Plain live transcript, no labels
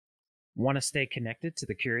Want to stay connected to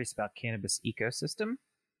the Curious About Cannabis ecosystem?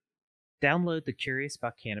 Download the Curious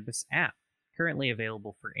About Cannabis app, currently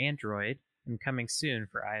available for Android and coming soon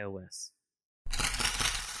for iOS.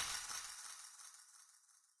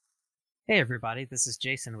 Hey everybody, this is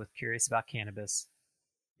Jason with Curious About Cannabis.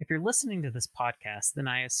 If you're listening to this podcast, then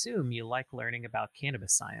I assume you like learning about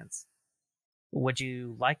cannabis science. Would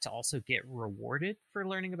you like to also get rewarded for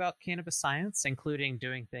learning about cannabis science, including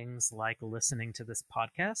doing things like listening to this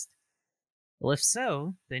podcast? Well, if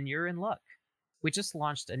so, then you're in luck. We just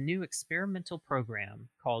launched a new experimental program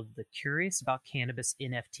called the Curious About Cannabis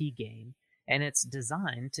NFT game, and it's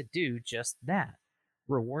designed to do just that.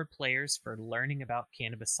 Reward players for learning about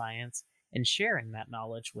cannabis science and sharing that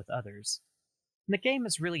knowledge with others. And the game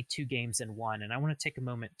is really two games in one, and I want to take a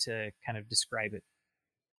moment to kind of describe it.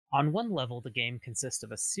 On one level, the game consists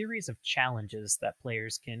of a series of challenges that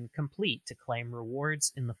players can complete to claim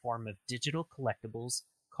rewards in the form of digital collectibles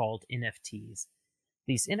called NFTs.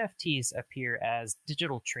 These NFTs appear as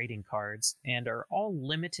digital trading cards and are all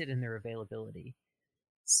limited in their availability.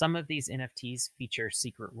 Some of these NFTs feature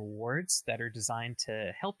secret rewards that are designed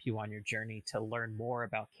to help you on your journey to learn more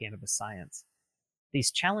about cannabis science.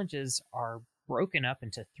 These challenges are broken up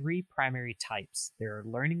into three primary types. There are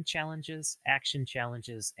learning challenges, action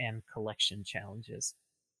challenges, and collection challenges.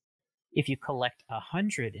 If you collect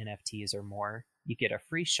 100 NFTs or more, you get a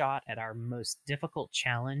free shot at our most difficult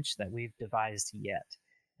challenge that we've devised yet,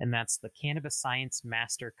 and that's the Cannabis Science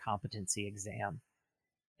Master Competency Exam.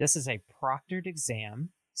 This is a proctored exam,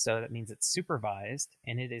 so that means it's supervised,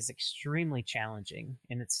 and it is extremely challenging,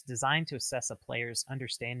 and it's designed to assess a player's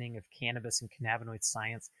understanding of cannabis and cannabinoid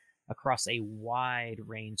science across a wide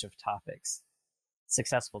range of topics.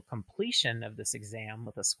 Successful completion of this exam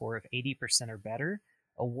with a score of 80% or better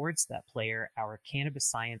awards that player our Cannabis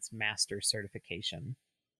Science Master certification.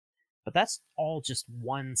 But that's all just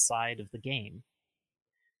one side of the game.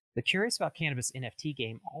 The Curious About Cannabis NFT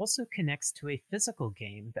game also connects to a physical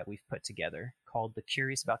game that we've put together called the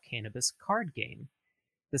Curious About Cannabis card game.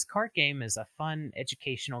 This card game is a fun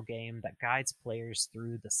educational game that guides players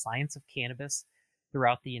through the science of cannabis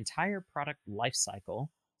throughout the entire product life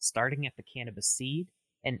cycle, starting at the cannabis seed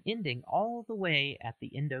and ending all the way at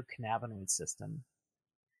the endocannabinoid system.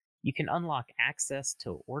 You can unlock access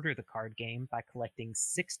to order the card game by collecting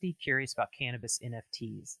 60 Curious About Cannabis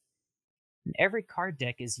NFTs. And every card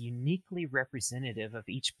deck is uniquely representative of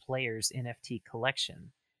each player's NFT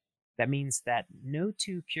collection. That means that no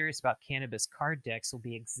two Curious About Cannabis card decks will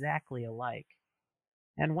be exactly alike.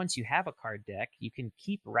 And once you have a card deck, you can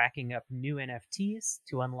keep racking up new NFTs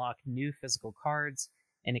to unlock new physical cards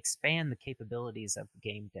and expand the capabilities of the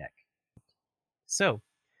game deck. So,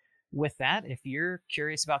 with that, if you're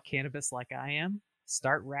curious about cannabis like I am,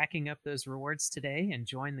 start racking up those rewards today and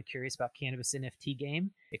join the Curious About Cannabis NFT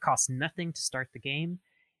game. It costs nothing to start the game,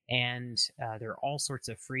 and there are all sorts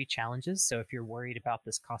of free challenges. So if you're worried about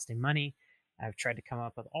this costing money, I've tried to come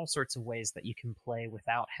up with all sorts of ways that you can play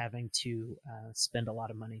without having to spend a lot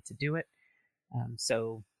of money to do it.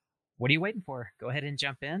 So what are you waiting for? Go ahead and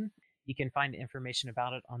jump in. You can find information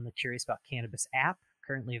about it on the Curious About Cannabis app,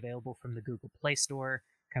 currently available from the Google Play Store,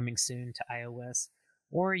 coming soon to iOS.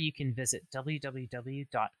 Or you can visit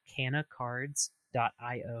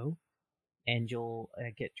www.cannacards.io, and you'll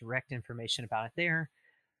get direct information about it there.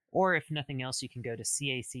 Or if nothing else, you can go to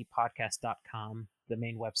cacpodcast.com, the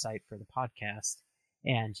main website for the podcast,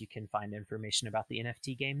 and you can find information about the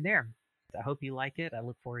NFT game there. I hope you like it. I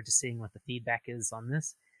look forward to seeing what the feedback is on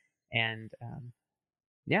this. And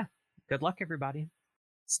yeah, good luck, everybody.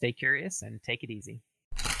 Stay curious and take it easy.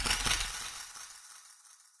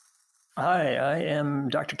 Hi, I am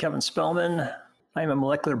Dr. Kevin Spelman. I am a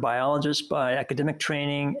molecular biologist by academic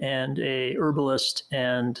training and a herbalist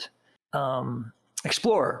and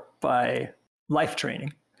explorer by life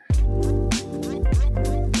training. We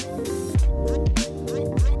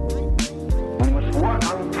must work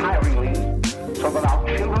untiringly so that our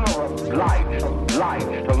children are obliged to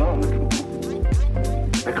learn the truth.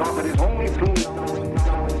 Because it is only through knowledge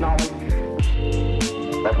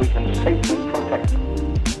that we can safely protect them.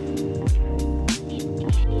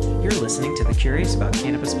 You're listening to the Curious About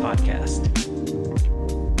Cannabis podcast.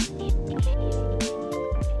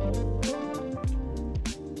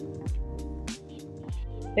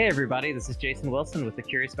 Hey everybody, this is Jason Wilson with the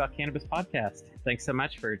Curious About Cannabis podcast. Thanks so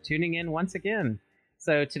much for tuning in once again.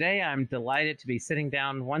 So today I'm delighted to be sitting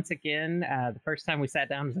down once again. The first time we sat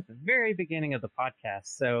down was at the very beginning of the podcast.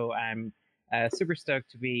 So I'm super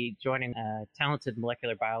stoked to be joining a talented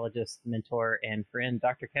molecular biologist, mentor, and friend,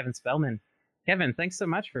 Dr. Kevin Spelman. Kevin, thanks so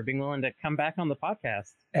much for being willing to come back on the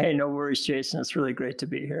podcast. Hey, no worries, Jason. It's really great to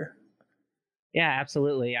be here. Yeah,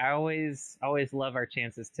 absolutely. I always love our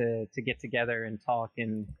chances to get together and talk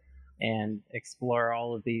and explore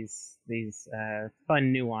all of these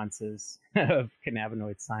fun nuances of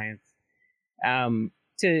cannabinoid science.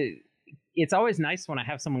 To It's always nice when I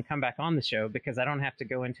have someone come back on the show because I don't have to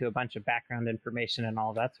go into a bunch of background information and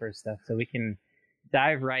all that sort of stuff, so we can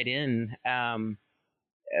dive right in.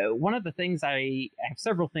 One of the things I have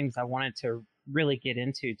several things I wanted to really get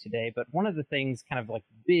into today, but one of the things, kind of like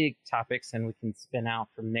big topics, and we can spin out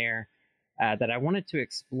from there, that I wanted to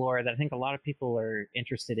explore that I think a lot of people are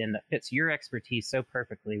interested in that fits your expertise so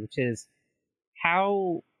perfectly, which is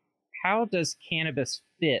how does cannabis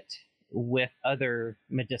fit with other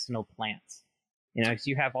medicinal plants? You know, because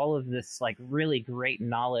you have all of this like really great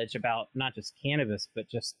knowledge about not just cannabis, but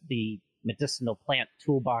just the medicinal plant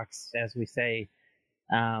toolbox, as we say,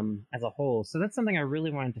 as a whole. So that's something I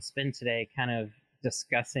really wanted to spend today kind of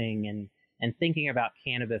discussing and thinking about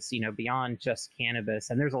cannabis, you know, beyond just cannabis.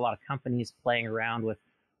 And there's a lot of companies playing around with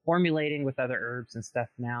formulating with other herbs and stuff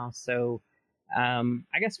now. So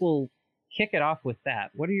I guess we'll kick it off with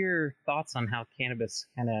that. What are your thoughts on how cannabis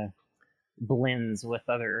kind of blends with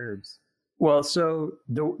other herbs? Well, so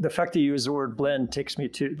the fact that you use the word blend takes me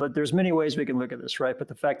to, but there's many ways we can look at this, right? But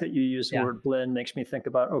the fact that you use the word blend makes me think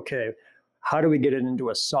about, okay, how do we get it into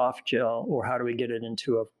a soft gel, or how do we get it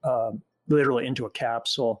into literally into a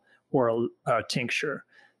capsule or a tincture?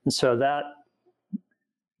 And so that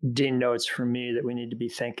denotes for me that we need to be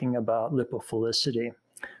thinking about lipophilicity,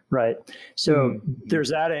 right? So there's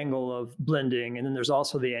that angle of blending, and then there's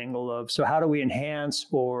also the angle of, so how do we enhance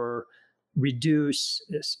or reduce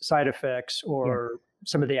side effects or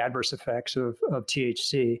some of the adverse effects of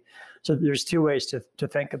THC? So there's two ways to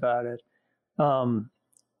think about it.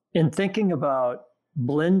 In thinking about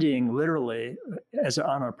blending literally as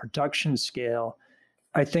on a production scale,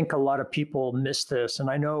 I think a lot of people miss this. And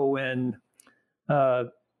I know when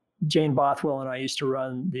Jane Bothwell and I used to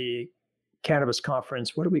run the cannabis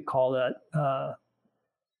conference, what do we call that?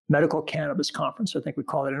 Medical cannabis conference, I think we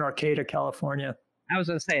call it, in Arcata, California. I was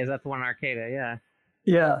going to say, is that the one in Arcata? Yeah.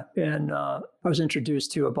 Yeah. And I was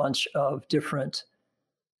introduced to a bunch of different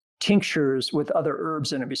tinctures with other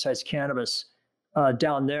herbs in it besides cannabis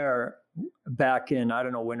down there back in, I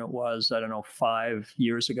don't know when it was, 5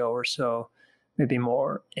 years ago or so, maybe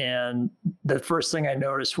more. And the first thing I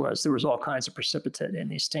noticed was there was all kinds of precipitate in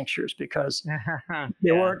these tinctures because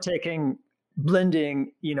they weren't taking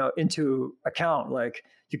blending, into account. Like,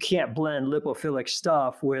 you can't blend lipophilic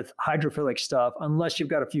stuff with hydrophilic stuff unless you've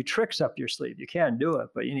got a few tricks up your sleeve. You can do it,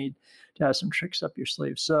 but you need to have some tricks up your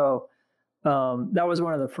sleeve. So that was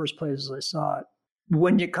one of the first places I saw it.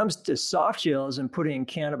 When it comes to soft gels and putting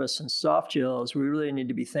cannabis in soft gels, we really need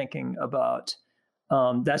to be thinking about,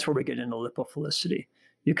 that's where we get into lipophilicity.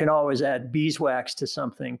 You can always add beeswax to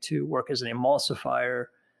something to work as an emulsifier,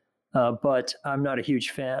 but I'm not a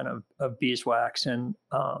huge fan of beeswax. And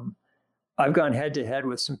I've gone head to head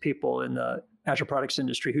with some people in the natural products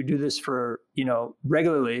industry who do this for,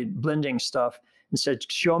 regularly, blending stuff, and said,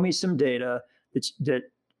 show me some data that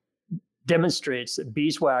demonstrates that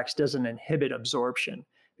beeswax doesn't inhibit absorption.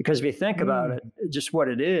 Because if you think about it, just what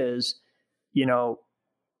it is,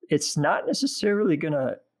 it's not necessarily going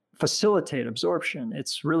to facilitate absorption.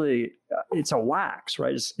 It's really, it's a wax,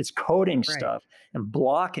 right? It's coating stuff and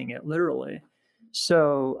blocking it literally.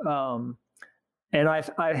 So, and I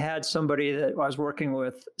had somebody that I was working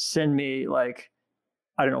with send me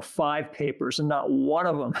 5 papers, and not one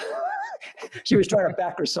of them, she was trying to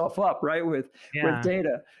back herself up, right, with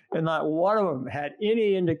data, and not one of them had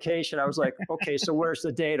any indication. I was like, okay, so where's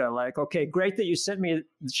the data? Like, okay, great that you sent me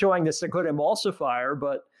showing this a good emulsifier,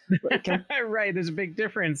 but right, there's a big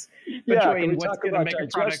difference between what's going to make a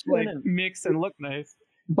product mix and look nice,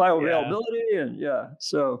 bioavailability, and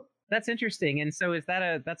so. That's interesting. And so is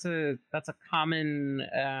that that's a common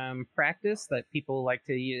practice that people like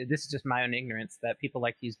to use? This is just my own ignorance, that people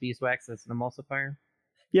like to use beeswax as an emulsifier?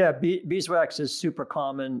 Yeah, beeswax is super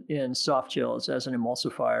common in soft gels as an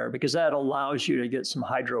emulsifier because that allows you to get some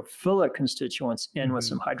hydrophilic constituents in with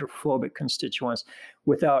some hydrophobic constituents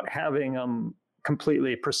without having them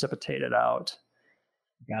completely precipitated out.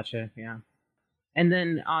 Gotcha. Yeah. And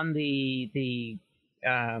then on the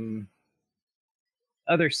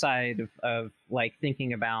other side of like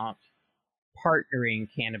thinking about partnering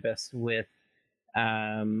cannabis with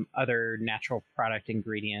other natural product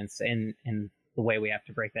ingredients, and the way we have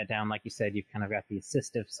to break that down, like you said, you've kind of got the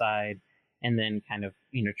assistive side, and then kind of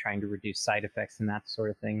trying to reduce side effects and that sort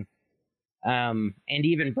of thing. And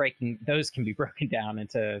even those can be broken down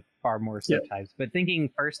into far more subtypes. But thinking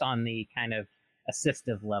first on the kind of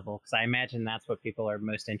assistive level, because I imagine that's what people are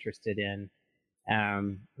most interested in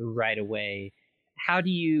right away. how do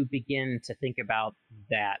you begin to think about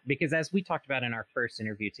that? Because as we talked about in our first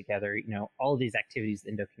interview together, all of these activities,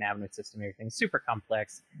 the endocannabinoid system, everything is super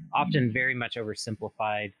complex, often very much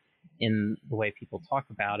oversimplified in the way people talk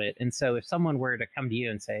about it. And so if someone were to come to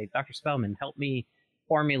you and say, Dr. Spelman, help me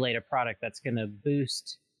formulate a product that's going to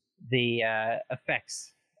boost the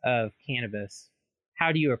effects of cannabis,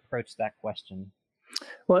 how do you approach that question?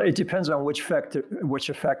 Well, it depends on which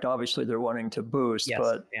effect obviously they're wanting to boost. Yes,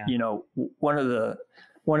 but yeah. one of the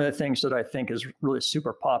things that I think is really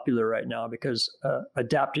super popular right now, because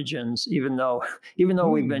adaptogens, even though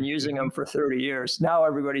we've been using them for 30 years, now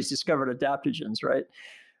everybody's discovered adaptogens, right?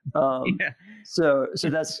 Yeah. So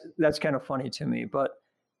that's kind of funny to me. But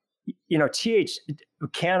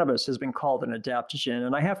cannabis has been called an adaptogen,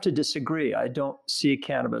 and I have to disagree. I don't see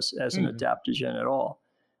cannabis as an adaptogen at all.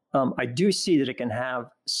 I do see that it can have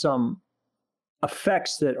some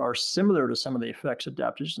effects that are similar to some of the effects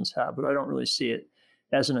adaptogens have, but I don't really see it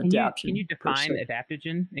as an adaptogen. Can you define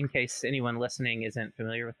adaptogen in case anyone listening isn't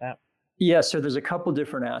familiar with that? Yeah, so there's a couple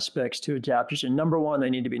different aspects to adaptogen. Number one, they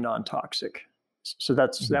need to be non-toxic. So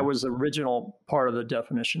that was the original part of the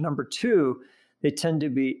definition. Number two, they tend to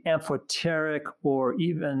be amphoteric, or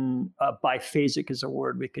even biphasic is a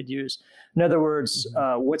word we could use. In other words,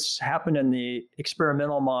 what's happened in the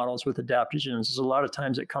experimental models with adaptogens is a lot of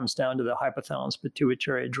times it comes down to the hypothalamus,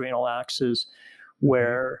 pituitary, adrenal axis,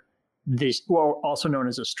 where these, also known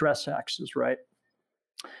as a stress axis, right?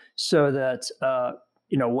 So that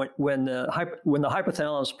when the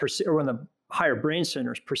hypothalamus or when the higher brain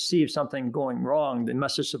centers perceive something going wrong, the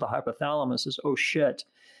message to the hypothalamus is, "Oh shit."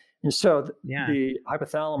 And so the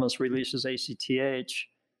hypothalamus releases CRF.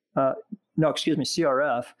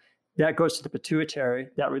 That goes to the pituitary.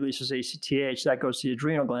 That releases ACTH. That goes to the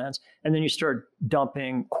adrenal glands. And then you start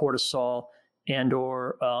dumping cortisol and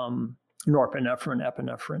or norepinephrine,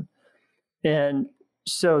 epinephrine. And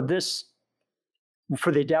so this,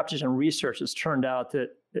 for the adaptogen research, it's turned out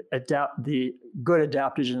that the good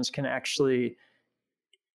adaptogens can actually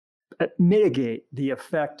mitigate the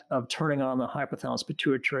effect of turning on the hypothalamus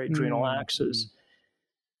pituitary adrenal axis.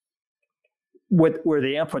 Where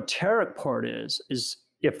the amphoteric part is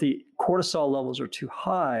if the cortisol levels are too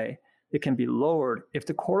high, it can be lowered. If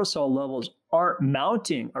the cortisol levels aren't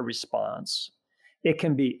mounting a response, it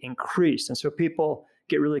can be increased. And so people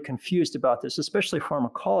get really confused about this, especially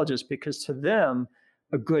pharmacologists, because to them,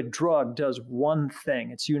 a good drug does one thing.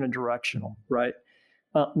 It's unidirectional, right?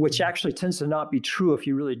 Which actually tends to not be true if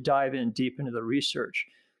you really dive in deep into the research,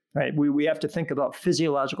 right? We have to think about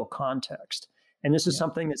physiological context. And this is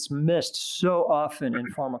something that's missed so often in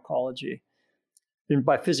pharmacology. And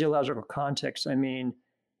by physiological context, I mean,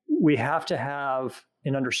 we have to have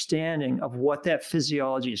an understanding of what that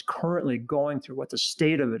physiology is currently going through, what the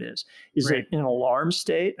state of it is. Is it an alarm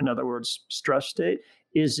state? In other words, stress state?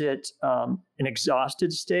 Is it an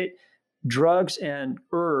exhausted state? Drugs and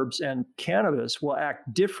herbs and cannabis will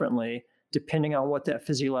act differently depending on what that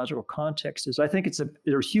physiological context is. I think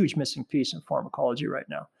they're a huge missing piece in pharmacology right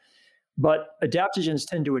now. But adaptogens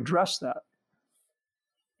tend to address that.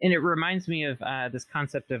 And it reminds me of this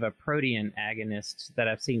concept of a protein agonist that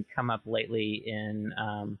I've seen come up lately in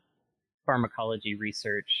pharmacology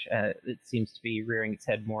research. It seems to be rearing its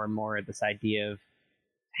head more and more, this idea of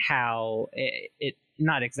how it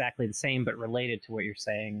not exactly the same, but related to what you're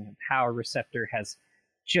saying, how a receptor has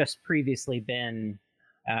just previously been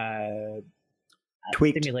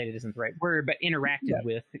stimulated isn't the right word, but interacted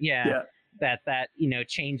with. That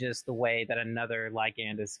changes the way that another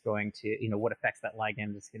ligand is going to, what effects that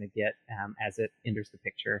ligand is going to get as it enters the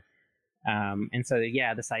picture. And so,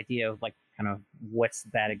 this idea of like kind of what's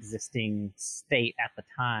that existing state at the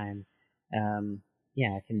time,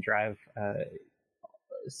 it can drive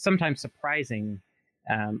sometimes surprising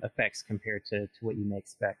effects compared to what you may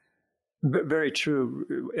expect. Very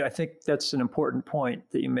true. I think that's an important point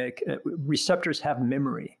that you make. Receptors have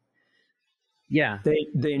memory. Yeah.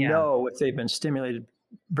 They know if they've been stimulated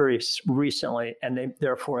very recently, and they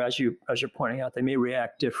therefore, as you're pointing out, they may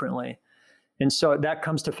react differently. And so that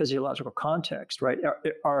comes to physiological context, right?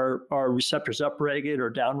 Are receptors upregulated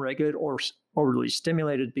or downregulated or overly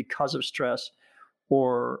stimulated because of stress,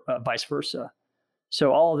 or vice versa?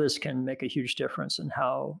 So all of this can make a huge difference in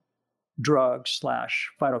how drugs /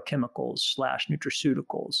 phytochemicals /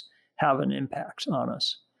 nutraceuticals have an impact on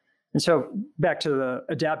us. And so back to the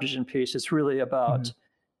adaptogen piece, it's really about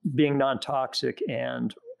being non-toxic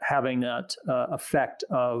and having that effect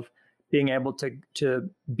of being able to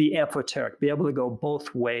be amphoteric, be able to go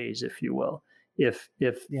both ways, if you will. If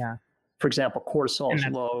for example, cortisol is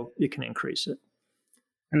low, you can increase it.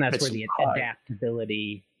 And that's where the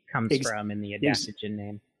adaptability comes from in the adaptogen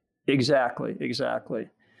name. Exactly.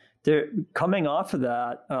 They're coming off of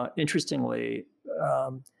that. Interestingly,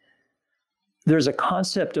 there's a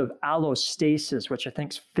concept of allostasis, which I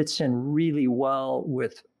think fits in really well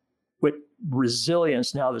with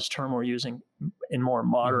resilience. Now, this term we're using in more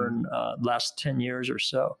modern last 10 years or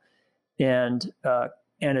so, and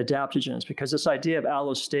adaptogens, because this idea of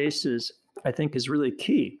allostasis, I think, is really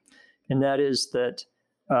key, and that is that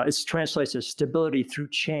it translates as stability through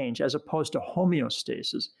change, as opposed to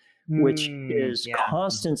homeostasis, which is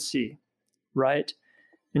constancy, right?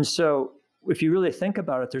 And so if you really think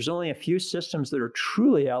about it, there's only a few systems that are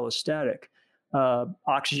truly allostatic.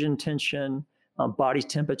 Oxygen tension, body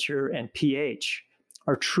temperature, and pH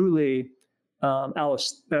are truly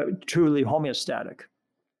truly homeostatic,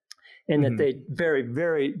 and that they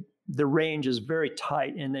the range is very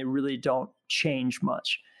tight and they really don't change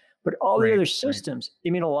much. But all the other systems,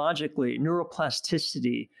 immunologically,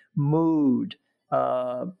 neuroplasticity, mood,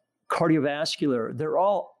 cardiovascular, they're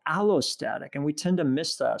all allostatic, and we tend to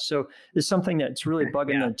miss that. So it's something that's really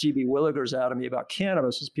bugging the GB Willigers out of me about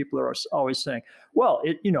cannabis, is people are always saying, well,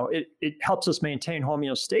 it helps us maintain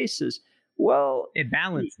homeostasis. Well, it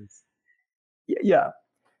balances. Yeah.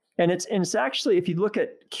 And it's actually, if you look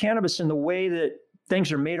at cannabis and the way that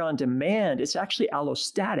things are made on demand, it's actually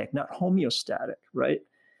allostatic, not homeostatic, right?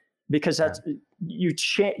 Because that's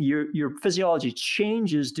your physiology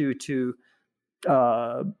changes due to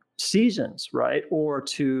seasons, right? Or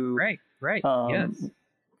to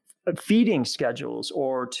feeding schedules,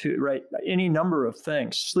 or to any number of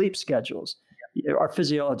things, sleep schedules. Our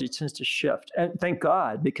physiology tends to shift, and thank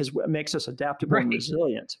God, because it makes us adaptable and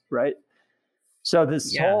resilient, right? So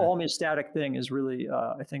this whole homeostatic thing is really,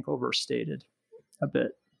 I think, overstated a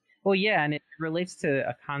bit. Well, yeah, and it relates to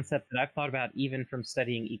a concept that I've thought about even from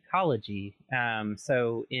studying ecology.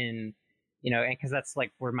 So in, and because that's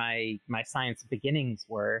like where my science beginnings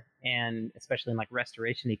were, and especially in like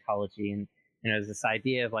restoration ecology, and there's this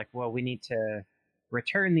idea of like, well, we need to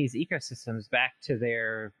return these ecosystems back to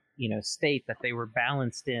their state that they were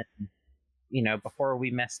balanced in, before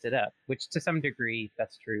we messed it up. Which to some degree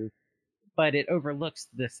that's true, but it overlooks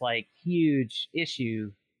this like huge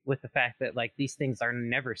issue with the fact that like these things are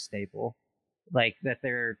never stable, like that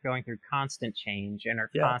they're going through constant change and are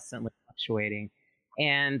constantly fluctuating.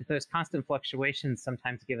 And those constant fluctuations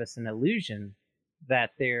sometimes give us an illusion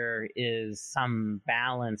that there is some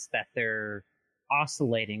balance that they're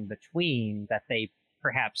oscillating between, that they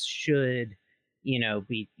perhaps should,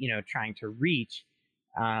 be, trying to reach.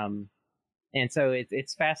 And so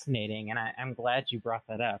it's fascinating. And I'm glad you brought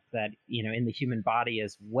that up, that, in the human body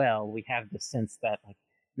as well, we have the sense that like,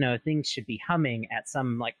 no, things should be humming at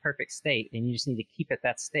some like perfect state, and you just need to keep it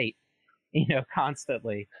that state,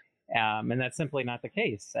 constantly. And that's simply not the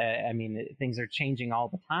case. I mean, things are changing all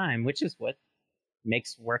the time, which is what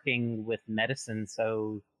makes working with medicine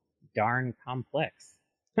so darn complex.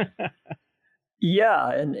 Yeah,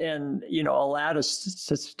 and I'll add a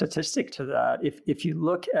statistic to that. If you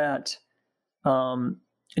look at,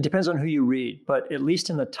 it depends on who you read, but at least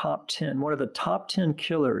in the top 10, one of the top 10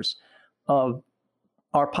 killers of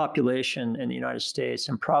our population in the United States,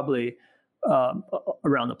 and probably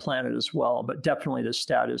around the planet as well, but definitely the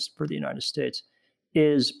status for the United States,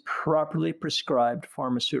 is properly prescribed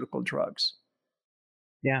pharmaceutical drugs.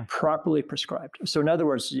 Yeah. Properly prescribed. So in other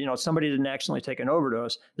words, somebody didn't accidentally take an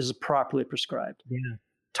overdose. This is properly prescribed. Yeah.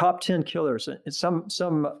 Top 10 killers. Some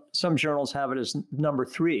journals have it as number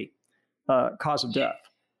 3 cause of death.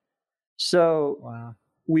 So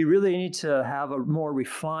we really need to have a more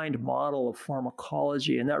refined model of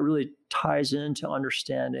pharmacology, and that really ties into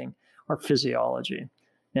understanding our physiology.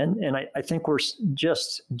 And I think we're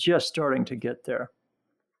just starting to get there.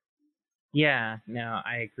 Yeah, no,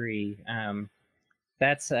 I agree.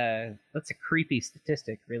 That's a creepy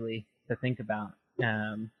statistic, really, to think about,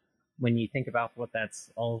 when you think about what that's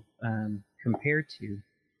all compared to.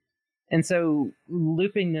 And so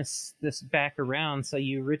looping this back around, so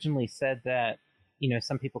you originally said that,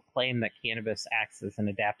 some people claim that cannabis acts as an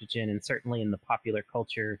adaptogen, and certainly in the popular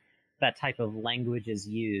culture, that type of language is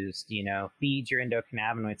used, feed your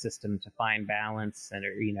endocannabinoid system to find balance, and,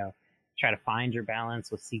 try to find your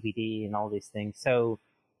balance with CBD and all these things. So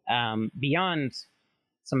beyond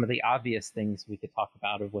some of the obvious things we could talk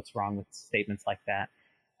about of what's wrong with statements like that,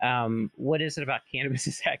 what is it about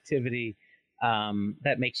cannabis's activity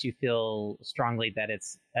that makes you feel strongly that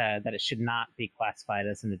that it should not be classified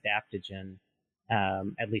as an adaptogen,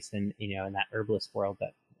 at least in in that herbalist world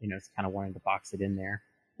that is kind of wanting to box it in there?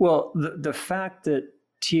 Well, the fact that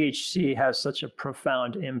THC has such a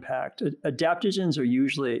profound impact, adaptogens are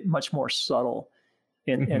usually much more subtle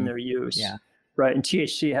in their use, right? And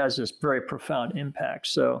THC has this very profound impact.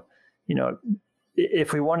 So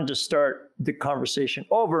if we wanted to start the conversation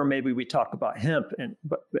over, maybe we talk about hemp and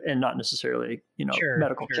not necessarily,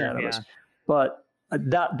 medical cannabis. Yeah. But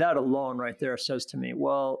that alone right there says to me,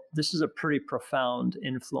 well, this is a pretty profound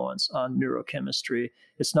influence on neurochemistry.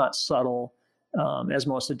 It's not subtle, as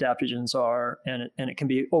most adaptogens are, and it can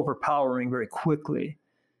be overpowering very quickly,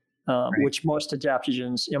 right. Which most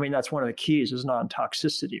adaptogens, that's one of the keys is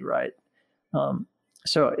non-toxicity, right?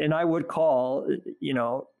 And I would call,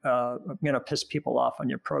 I'm going to piss people off on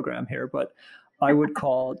your program here, but I would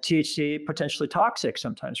call THC potentially toxic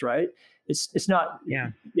sometimes, right? It's not,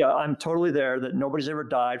 I'm totally there that nobody's ever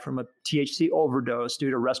died from a THC overdose due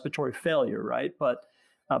to respiratory failure, right? But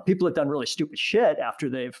people have done really stupid shit after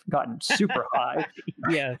they've gotten super high.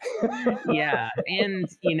 Yeah. And,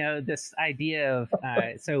 this idea of,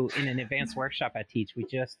 so in an advanced workshop I teach, we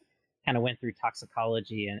just kind of went through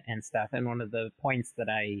toxicology and stuff. And one of the points that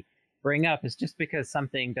I bring up is just because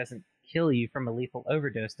something doesn't kill you from a lethal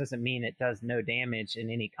overdose doesn't mean it does no damage in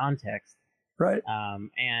any context. Right.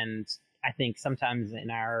 And I think sometimes in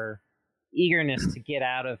our eagerness to get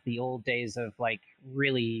out of the old days of like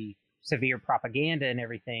really severe propaganda and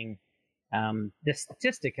everything, this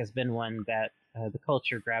statistic has been one that the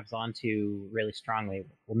culture grabs onto really strongly.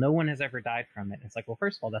 Well, no one has ever died from it. It's like, well,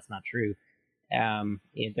 first of all, that's not true.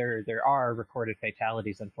 There are recorded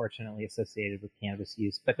fatalities, unfortunately, associated with cannabis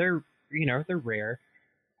use, but they're rare.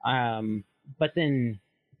 But then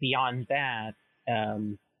beyond that,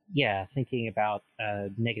 thinking about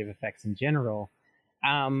negative effects in general,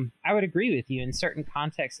 I would agree with you in certain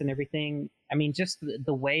contexts and everything. Just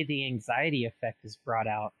the way the anxiety effect is brought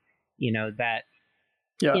out, that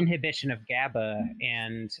inhibition of GABA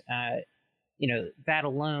and, that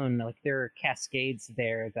alone, like there are cascades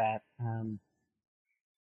there that,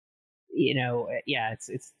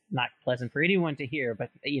 it's not pleasant for anyone to hear, but,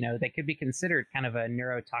 they could be considered kind of a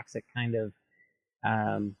neurotoxic kind of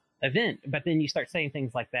event. But then you start saying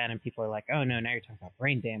things like that and people are like, oh, no, now you're talking about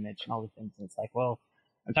brain damage and all these things. And it's like, well,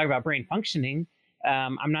 I'm talking about brain functioning.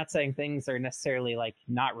 I'm not saying things are necessarily like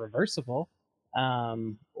not reversible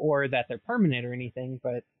or that they're permanent or anything,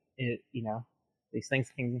 but, these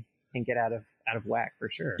things can get out of whack for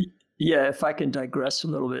sure. Yeah, if I can digress a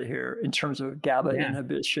little bit here in terms of GABA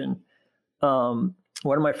inhibition. One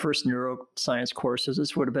of my first neuroscience courses,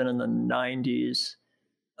 this would have been in the 90s,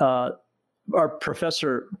 our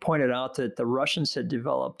professor pointed out that the Russians had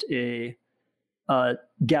developed a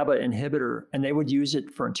GABA inhibitor, and they would use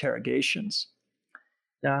it for interrogations.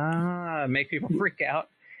 Make people freak out.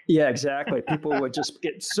 Yeah, exactly. People would just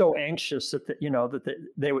get so anxious that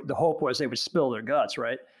the hope was they would spill their guts,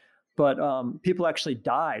 right? But people actually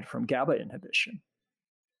died from GABA inhibition.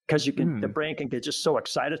 Because the brain can get just so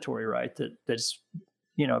excitatory, right? That's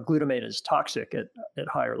glutamate is toxic at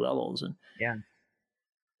higher levels, and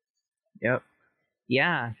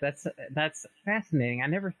that's fascinating. I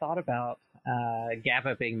never thought about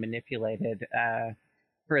GABA being manipulated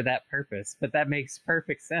for that purpose, but that makes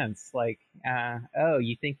perfect sense. Like,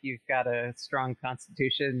 you think you've got a strong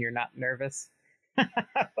constitution, you're not nervous.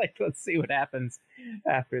 Like, let's see what happens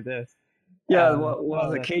after this. Yeah, while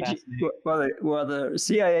the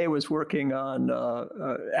CIA was working on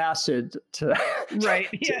acid to right,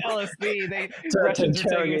 LSD, the Russians were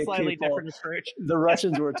taking a slightly different approach. The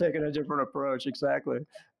Russians were taking a different approach, exactly.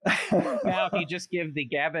 Now, if you just give the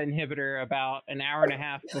GABA inhibitor about an hour and a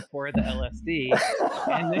half before the LSD,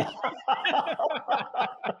 and then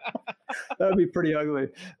that'd be pretty ugly.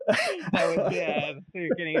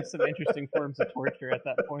 You're getting some interesting forms of torture at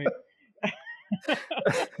that point.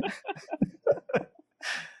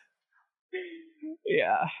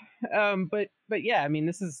 But yeah,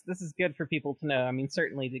 this is good for people to know.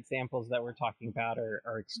 Certainly the examples that we're talking about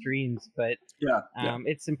are extremes, but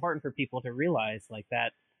it's important for people to realize like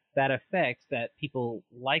that effect that people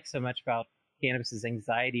like so much about cannabis's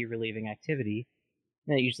anxiety relieving activity.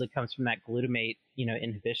 And it usually comes from that glutamate,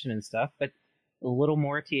 inhibition and stuff, but a little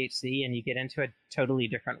more THC and you get into a totally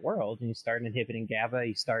different world, and you start inhibiting GABA,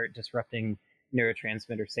 you start disrupting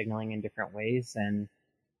neurotransmitter signaling in different ways, and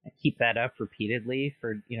keep that up repeatedly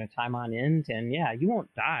for time on end, and you won't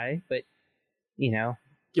die, but you'll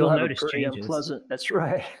notice changes. Unpleasant, that's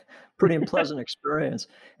right. Pretty unpleasant experience.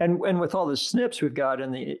 And with all the SNPs we've got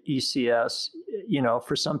in the ECS,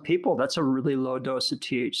 for some people that's a really low dose of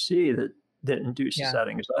THC that induces that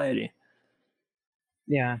anxiety.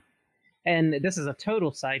 Yeah. And this is a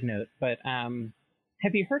total side note, but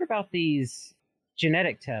have you heard about these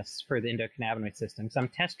genetic tests for the endocannabinoid system? So I'm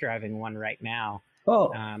test driving one right now.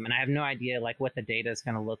 And I have no idea like what the data is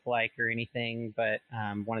going to look like or anything, but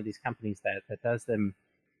one of these companies that does them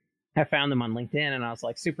I found them on LinkedIn, and I was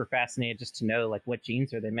like super fascinated just to know like what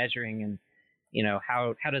genes are they measuring, and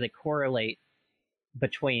how do they correlate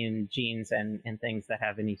between genes and things that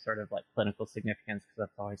have any sort of like clinical significance, because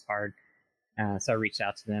that's always hard. So I reached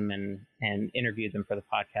out to them and interviewed them for the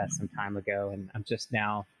podcast some time ago, and I'm just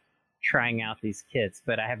now trying out these kits,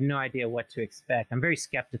 but I have no idea what to expect. I'm very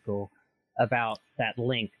skeptical about that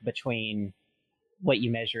link between what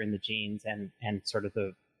you measure in the genes and sort of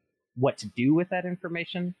what to do with that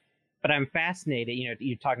information. But I'm fascinated,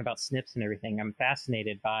 you're talking about SNPs and everything. I'm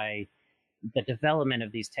fascinated by the development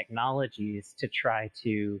of these technologies to try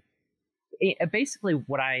to, basically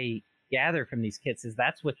what I gather from these kits is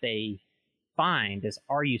that's what they find is,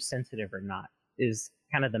 are you sensitive or not, is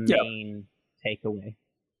kind of the main takeaway.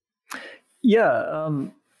 Yeah.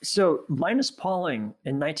 So Linus Pauling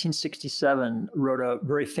in 1967 wrote a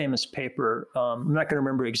very famous paper. I'm not going to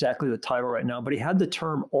remember exactly the title right now, but he had the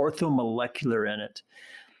term orthomolecular in it.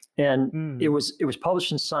 And it was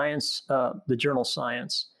published in Science, the journal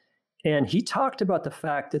Science. And he talked about the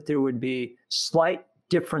fact that there would be slight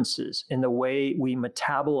differences in the way we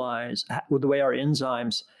metabolize, with the way our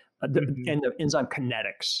enzymes, and the enzyme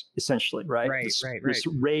kinetics, essentially, right? This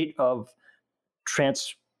rate of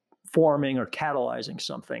transforming or catalyzing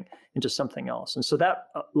something into something else. And so that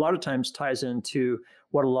a lot of times ties into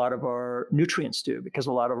what a lot of our nutrients do, because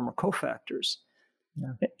a lot of them are cofactors.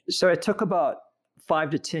 Yeah. So it took about 5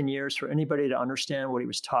 to 10 years for anybody to understand what he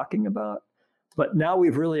was talking about. But now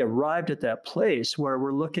we've really arrived at that place where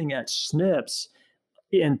we're looking at SNPs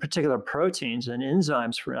in particular proteins and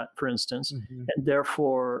enzymes, for instance, and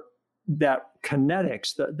therefore that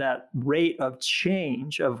kinetics, that rate of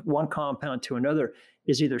change of one compound to another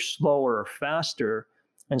is either slower or faster.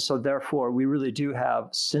 And so therefore we really do have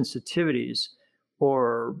sensitivities,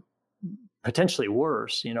 or potentially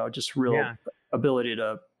worse, just real ability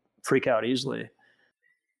to freak out easily.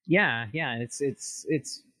 Yeah. It's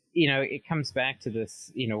it comes back to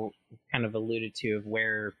this, kind of alluded to, of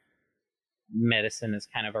where medicine is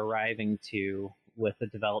kind of arriving to with the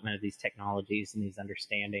development of these technologies and these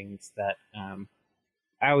understandings that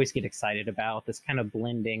I always get excited about, this kind of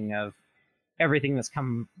blending of everything that's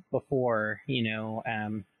come before.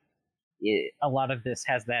 A lot of this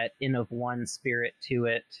has that N of one spirit to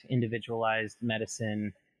it, individualized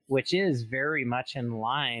medicine, which is very much in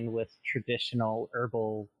line with traditional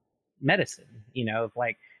herbal medicine, of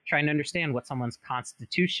like trying to understand what someone's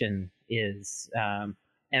constitution is.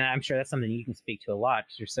 And I'm sure that's something you can speak to a lot,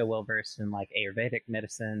 because you're so well versed in like Ayurvedic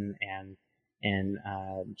medicine and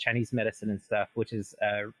Chinese medicine and stuff, which is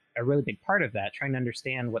a really big part of that, trying to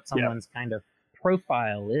understand what someone's kind of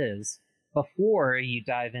profile is before you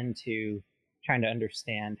dive into trying to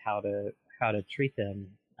understand how to treat them.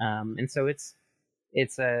 And so it's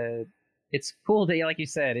cool that, like you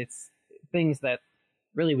said, it's things that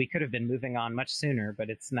really we could have been moving on much sooner, but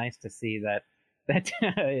it's nice to see that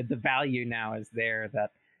the value now is there,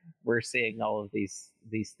 that we're seeing all of these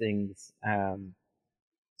things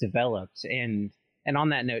developed. And on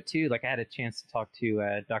that note too, like I had a chance to talk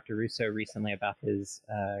to Dr. Russo recently about his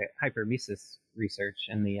hyperemesis research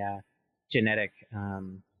and the genetic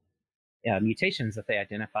mutations that they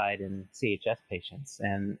identified in CHS patients.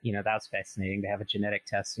 And, that was fascinating to have a genetic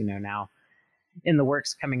test, now in the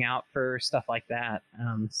works coming out for stuff like that.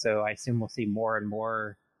 So I assume we'll see more and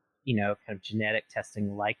more, kind of genetic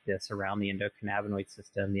testing like this around the endocannabinoid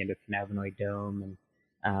system, the endocannabinoid dome,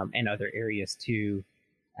 and other areas to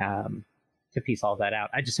piece all that out.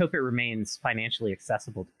 I just hope it remains financially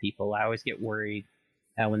accessible to people. I always get worried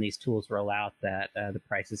when these tools roll out that the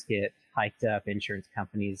prices get hiked up, insurance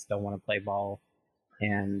companies don't want to play ball,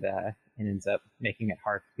 and ends up making it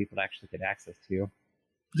hard for people to actually get access to.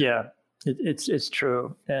 Yeah. It's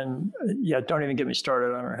true. And don't even get me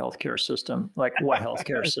started on our healthcare system. Like, what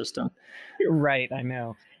healthcare system? Right. I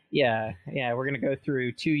know. Yeah. We're going to go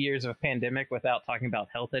through 2 years of pandemic without talking about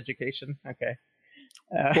health education. Okay.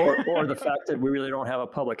 Or the fact that we really don't have a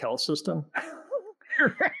public health system.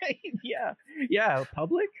 Right. Yeah.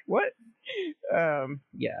 Public? What?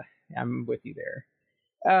 Yeah, I'm with you there.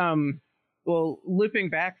 Well,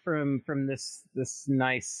 looping back from this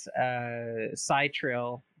nice side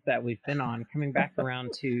trail that we've been on, coming back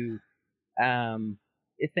around to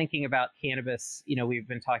thinking about cannabis, we've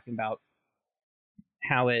been talking about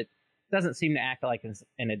how it doesn't seem to act like an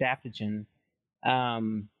adaptogen.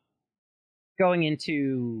 Going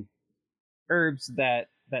into herbs that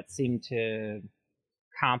seem to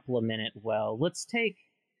complement it well, let's take,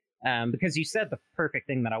 because you said the perfect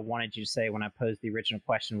thing that I wanted you to say when I posed the original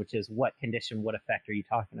question, which is, what condition, what effect are you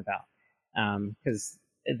talking about? Because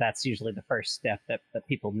that's usually the first step that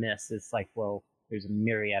people miss. It's like, well, there's a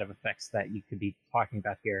myriad of effects that you could be talking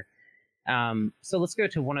about here. So let's go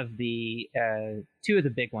to one of the two of the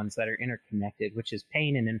big ones that are interconnected, which is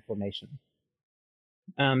pain and inflammation.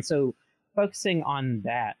 So focusing on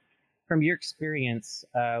that, from your experience,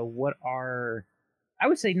 what are, I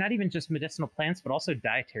would say, not even just medicinal plants, but also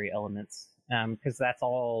dietary elements, because that's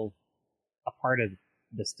all a part of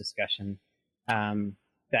this discussion,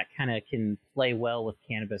 that kind of can play well with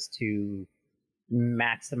cannabis to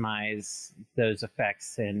maximize those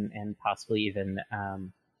effects and possibly even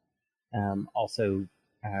also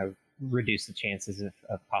reduce the chances of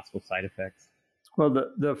possible side effects. Well,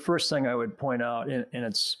 the first thing I would point out, and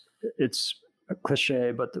it's a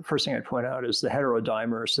cliche, but the first thing I'd point out is the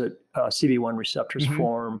heterodimers that CB1 receptors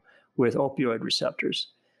form with opioid receptors.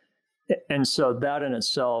 And so that in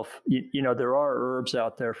itself, you know, there are herbs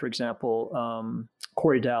out there, for example,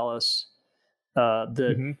 Corydalis,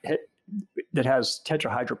 that has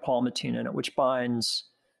tetrahydropalmitine in it, which binds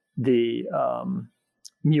the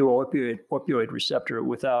mu opioid receptor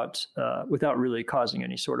without really causing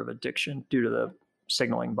any sort of addiction due to the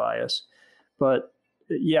signaling bias. But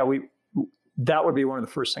yeah, that would be one of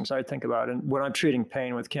the first things I'd think about. And when I'm treating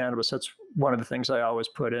pain with cannabis, that's one of the things I always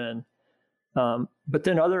put in. But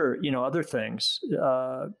then other things,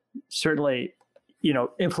 certainly, you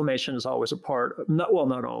know, inflammation is always a part, not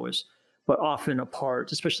always, but often a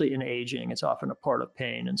part, especially in aging, it's often a part of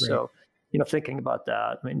pain. And so, you know, thinking about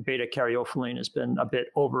that, I mean, beta caryophyllene has been a bit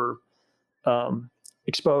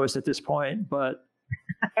exposed at this point, but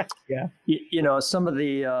you know, some of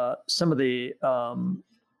the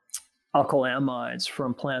alkylamides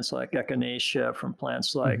from plants like echinacea, from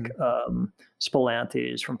plants like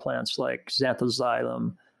spilanthes, from plants like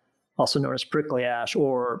xanthoxylum, also known as prickly ash,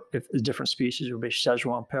 or if a different species would be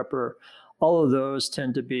Szechuan pepper. All of those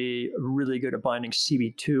tend to be really good at binding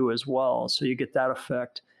CB2 as well. So you get that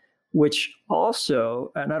effect, which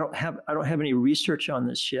also, and I don't have any research on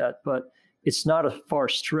this yet, but it's not a far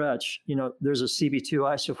stretch. You know, there's a CB2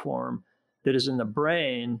 isoform that is in the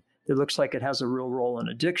brain that looks like it has a real role in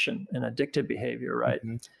addiction and addictive behavior, right?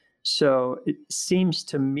 So it seems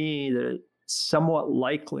to me that it's somewhat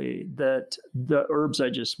likely that the herbs I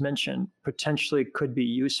just mentioned potentially could be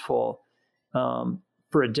useful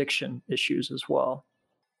for addiction issues as well.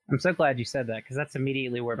 I'm so glad you said that, because that's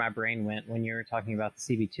immediately where my brain went when you were talking about the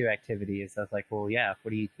CB2 activities. I was like, well, yeah,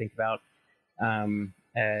 what do you think about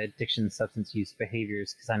addiction, substance use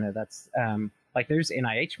behaviors? Because I know that's like there's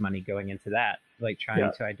NIH money going into that, like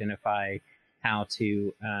trying to identify how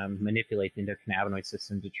to manipulate the endocannabinoid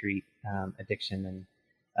system to treat addiction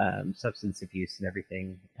and substance abuse and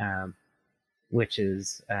everything, which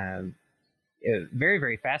is very,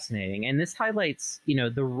 very fascinating. And this highlights, you know,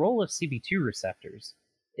 the role of CB2 receptors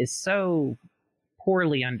is so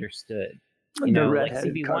poorly understood. You know, like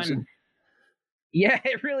CB1. Cousin. Yeah,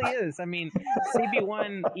 it really is. I mean,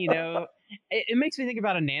 CB1, you know, it makes me think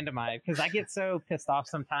about anandamide, because I get so pissed off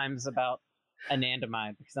sometimes about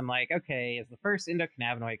anandamide, because I'm like, okay, as the first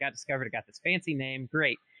endocannabinoid got discovered, it got this fancy name,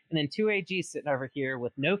 great. And then 2-AG sitting over here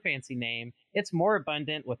with no fancy name. It's more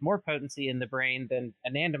abundant with more potency in the brain than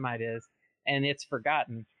anandamide is, and it's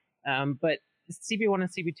forgotten. But CB1 and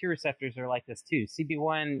CB2 receptors are like this too.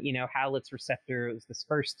 CB1, you know, Howlett's receptor was this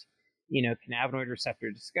first, you know, cannabinoid receptor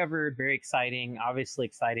discovered. Very exciting, obviously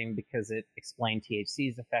exciting because it explained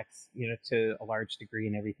THC's effects, you know, to a large degree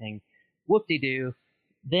and everything. Whoop-de-doo.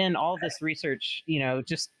 Then all this research, you know,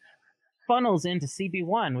 just funnels into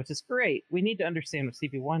CB1, which is great. We need to understand what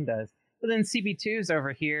CB1 does. But then CB2's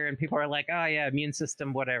over here and people are like, oh yeah, immune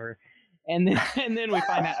system, whatever. And then we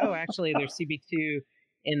find out, oh, actually there's CB2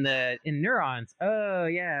 in neurons. Oh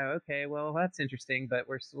yeah, okay, well that's interesting, but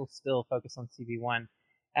we're still focused on CB1.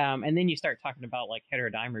 And then you start talking about like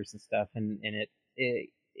heterodimers and stuff, and it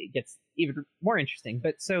gets even more interesting.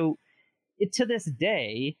 But so to this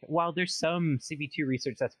day, while there's some CB2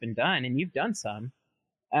 research that's been done, and you've done some,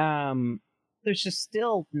 there's just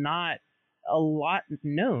still not a lot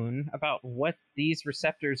known about what these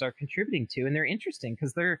receptors are contributing to. And they're interesting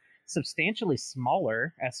because they're substantially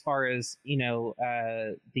smaller as far as, you know,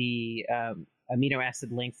 the amino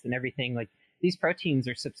acid links and everything. Like these proteins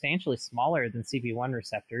are substantially smaller than CB1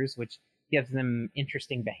 receptors, which gives them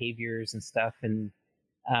interesting behaviors and stuff. And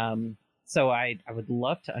so I would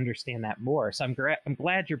love to understand that more. So I'm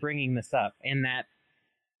glad you're bringing this up, and that,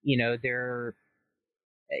 you know, you're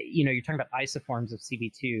talking about isoforms of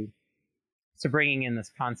CB2. So bringing in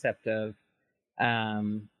this concept of,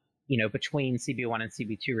 you know, between CB1 and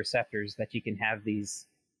CB2 receptors, that you can have these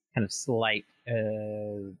kind of slight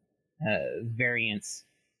variants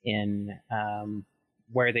in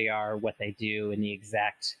where they are, what they do, and the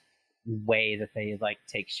exact way that they like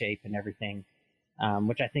take shape and everything,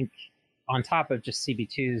 which I think, on top of just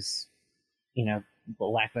CB2's the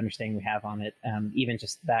lack of understanding we have on it. Even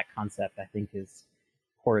just that concept, I think, is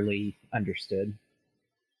poorly understood.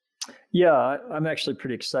 Yeah, I'm actually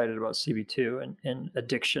pretty excited about CB2 and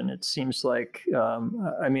addiction. It seems like,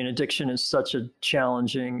 addiction is such a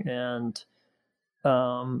challenging and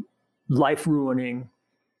life ruining,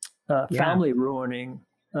 family ruining,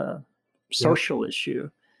 social issue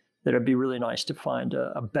that it'd be really nice to find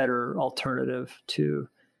a better alternative to,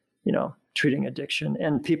 treating addiction.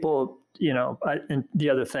 And people, and the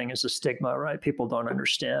other thing is the stigma, right? People don't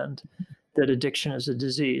understand that addiction is a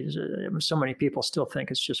disease. So many people still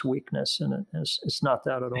think it's just weakness, and it's not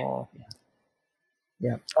that at all.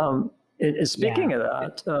 Yeah. Speaking of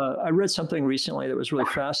that, I read something recently that was really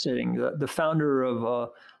fascinating. The founder of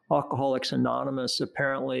Alcoholics Anonymous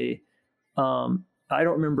apparently, I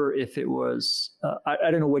don't remember if it was, I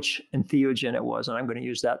don't know which entheogen it was, and I'm going to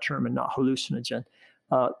use that term and not hallucinogen.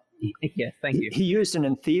 Yes, thank you. He used an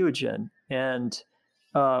entheogen and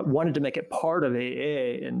wanted to make it part of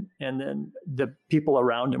AA, and then the people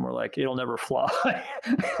around him were like, "It'll never fly."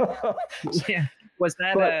 Yeah, was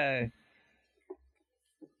that?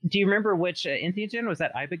 Do you remember which entheogen was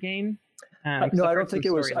that? Ibogaine? No, I don't think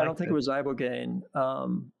it was. I don't think it was ibogaine,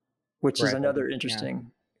 which is another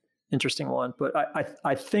interesting one. But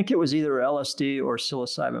I think it was either LSD or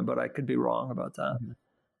psilocybin, but I could be wrong about that. Mm-hmm.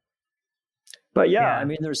 But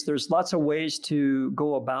there's lots of ways to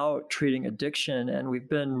go about treating addiction, and we've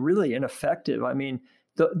been really ineffective. I mean,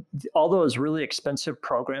 all those really expensive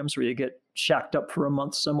programs where you get shacked up for a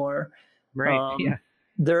month somewhere, right?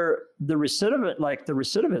 The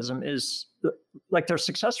recidivism is like their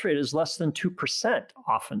success rate is less than 2%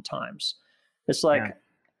 oftentimes. It's like,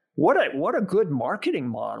 what a good marketing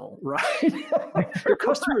model, right? Your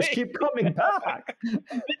customers keep coming back.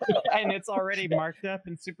 And it's already marked up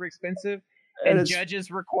and super expensive. And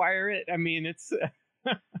judges require it. I mean, it's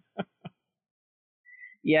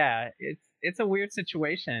it's a weird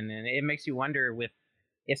situation, and it makes you wonder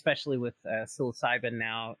especially with psilocybin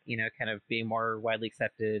now, kind of being more widely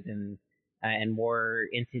accepted and more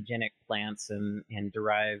entheogenic plants and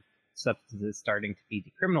derived substances starting to be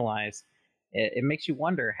decriminalized. It makes you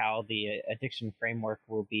wonder how the addiction framework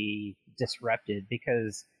will be disrupted,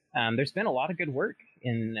 because there's been a lot of good work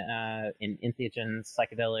in entheogens,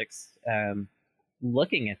 psychedelics,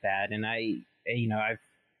 looking at that. And I've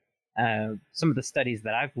some of the studies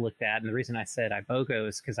that I've looked at, and the reason I said iboga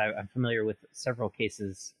is because I'm familiar with several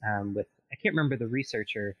cases with, I can't remember the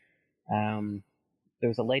researcher. There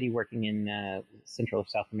was a lady working in Central or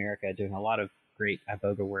South America doing a lot of great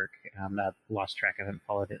iboga work. I've lost track. I haven't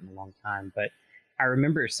followed it in a long time, but I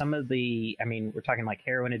remember some of we're talking like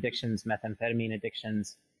heroin addictions, methamphetamine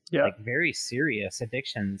addictions, like very serious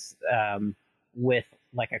addictions, with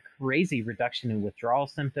like a crazy reduction in withdrawal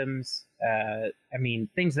symptoms.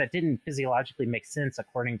 Things that didn't physiologically make sense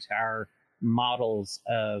according to our models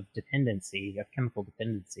of dependency, of chemical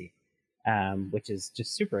dependency, which is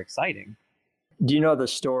just super exciting. Do you know the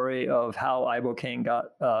story of how ibogaine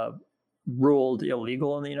got ruled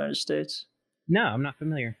illegal in the United States? No, I'm not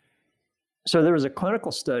familiar. So there was a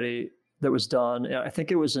clinical study that was done. I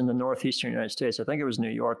think it was in the northeastern United States. I think it was New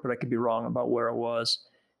York, but I could be wrong about where it was.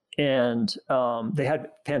 And they had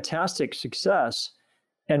fantastic success,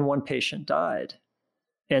 and one patient died.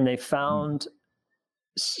 And they found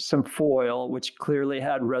some foil, which clearly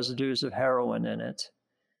had residues of heroin in it.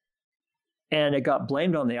 And it got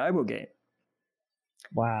blamed on the ibogaine.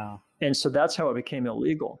 Wow. And so that's how it became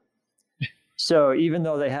illegal. So even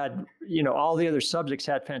though they had, all the other subjects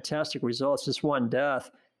had fantastic results, just one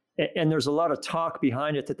death. And there's a lot of talk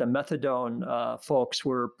behind it that the methadone folks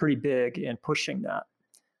were pretty big in pushing that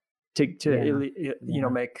to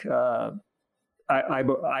make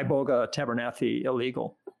iboga tabernathy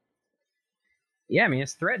illegal. Yeah,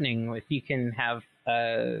 it's threatening if you can have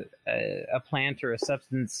a plant or a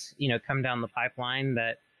substance, come down the pipeline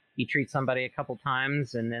that you treat somebody a couple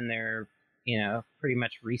times and then they're, pretty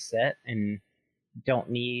much reset and don't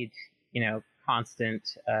need,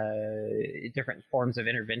 constant different forms of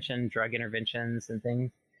intervention, drug interventions and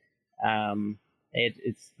things.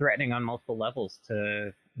 It's threatening on multiple levels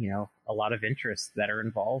to, a lot of interests that are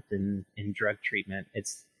involved in drug treatment.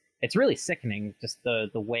 It's really sickening, just the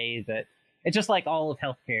way that it's just like all of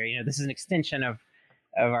healthcare. This is an extension of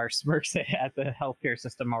our smirks at the healthcare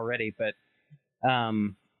system already. But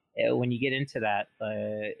when you get into that,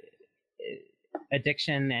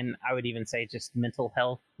 addiction, and I would even say just mental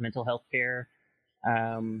health care,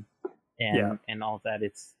 and all of that,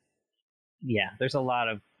 there's a lot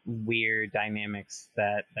of weird dynamics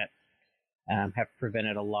that have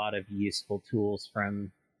prevented a lot of useful tools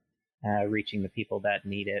from reaching the people that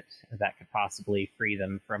need it, that could possibly free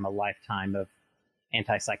them from a lifetime of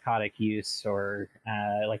antipsychotic use, or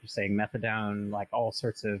like you're saying, methadone, like all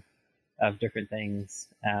sorts of different things.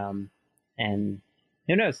 And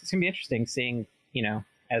who knows, it's gonna be interesting seeing,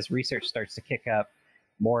 as research starts to kick up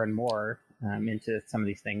more and more into some of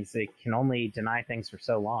these things. They can only deny things for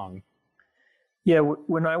so long. Yeah,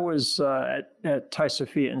 when I was at Tai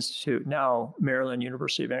Sophia Institute, now Maryland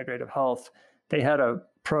University of Integrative Health, they had a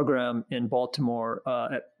program in Baltimore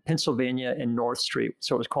at Pennsylvania and North Street.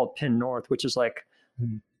 So it was called Penn North, which is like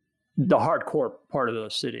the hardcore part of the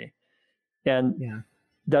city. And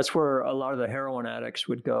that's where a lot of the heroin addicts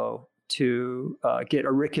would go to get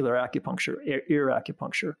auricular acupuncture, ear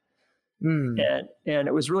acupuncture. And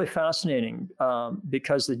it was really fascinating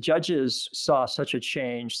because the judges saw such a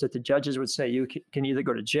change that the judges would say, you can either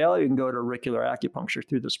go to jail or you can go to auricular acupuncture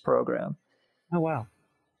through this program. Oh, wow.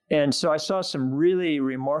 And so I saw some really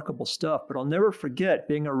remarkable stuff, but I'll never forget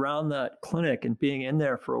being around that clinic and being in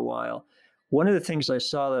there for a while. One of the things I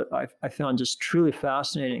saw that I found just truly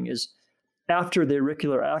fascinating is after the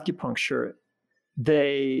auricular acupuncture,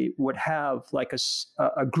 they would have like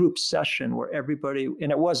a group session where everybody,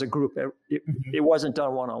 and it was a group, it wasn't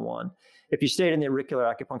done one-on-one. If you stayed in the auricular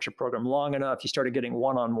acupuncture program long enough, you started getting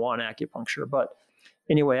one-on-one acupuncture. But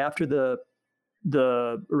anyway, after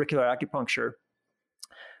the auricular acupuncture,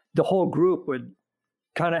 the whole group would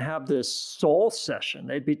kind of have this soul session.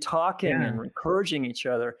 They'd be talking and encouraging each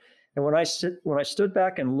other. And when I stood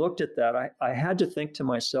back and looked at that, I had to think to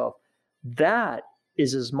myself, that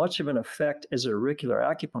is as much of an effect as auricular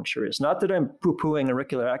acupuncture is. Not that I'm poo-pooing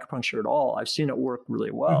auricular acupuncture at all. I've seen it work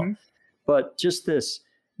really well. But just this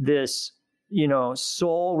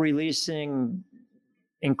soul releasing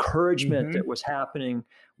encouragement that was happening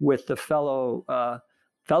with the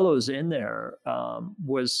fellows in there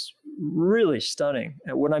was really stunning.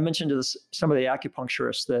 And when I mentioned to some of the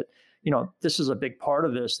acupuncturists that, this is a big part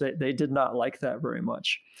of this, they did not like that very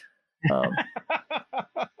much.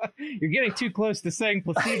 You're getting too close to saying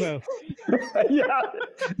placebo. Yeah,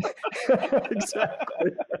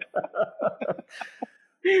 exactly.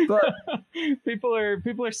 But people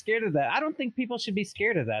are scared of that. I don't think people should be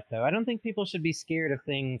scared of that, though. I don't think people should be scared of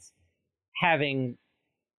things having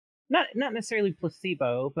not necessarily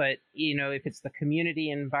placebo, but if it's the community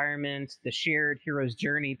environment, the shared hero's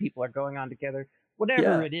journey, people are going on together,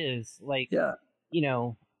 whatever it is, like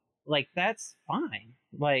that's fine.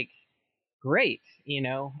 Like, great.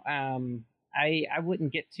 I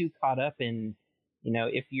wouldn't get too caught up in,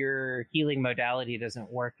 if your healing modality doesn't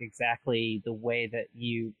work exactly the way that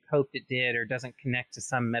you hoped it did, or doesn't connect to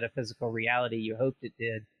some metaphysical reality you hoped it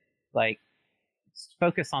did, like,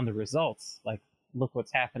 focus on the results. Like, look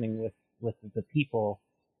what's happening with the people,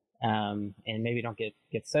 and maybe don't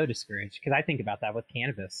get so discouraged. Because I think about that with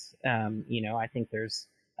cannabis. I think there's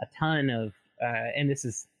a ton of, and this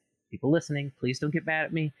is people listening, please don't get mad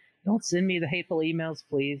at me. Don't send me the hateful emails,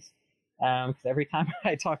 please. Because every time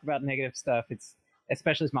I talk about negative stuff, it's,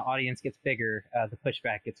 especially as my audience gets bigger, the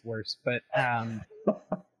pushback gets worse. But,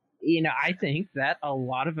 I think that a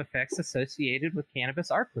lot of effects associated with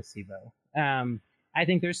cannabis are placebo. I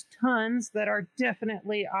think there's tons that are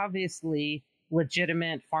definitely, obviously,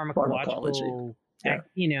 legitimate pharmacological,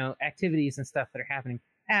 activities and stuff that are happening.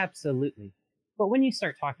 Absolutely. But when you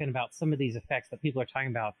start talking about some of these effects that people are talking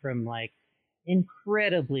about from, like,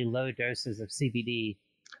 incredibly low doses of CBD,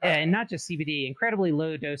 and not just CBD, incredibly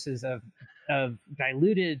low doses of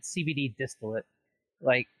diluted CBD distillate,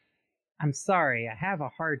 like, I'm sorry, I have a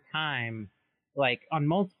hard time, like, on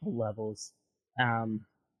multiple levels,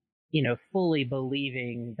 fully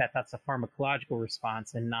believing that that's a pharmacological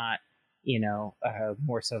response and not,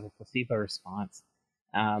 more so of a placebo response.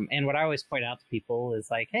 And what I always point out to people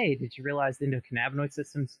is like, hey, did you realize the endocannabinoid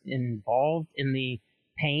system's involved in the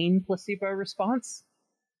pain placebo response?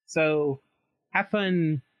 So have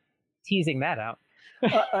fun teasing that out.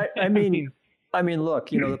 I mean, look,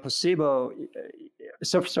 the placebo.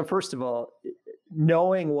 So first of all,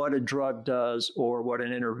 knowing what a drug does or what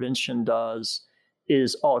an intervention does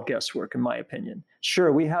is all guesswork, in my opinion.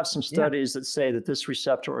 Sure, we have some studies that say that this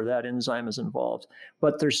receptor or that enzyme is involved,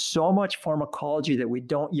 but there's so much pharmacology that we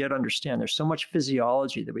don't yet understand. There's so much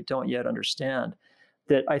physiology that we don't yet understand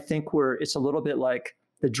that I think it's a little bit like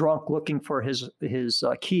the drunk looking for his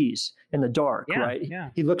keys in the dark, right?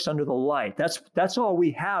 Yeah. He looks under the light. That's all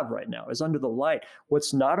we have right now is under the light.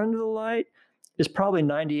 What's not under the light is probably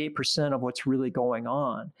 98% of what's really going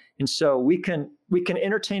on. And so we can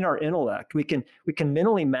entertain our intellect. We can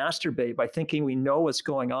mentally masturbate by thinking we know what's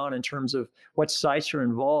going on in terms of what sites are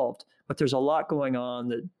involved. But there's a lot going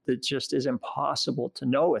on that just is impossible to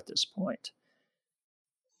know at this point.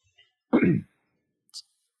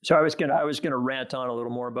 So I was gonna rant on a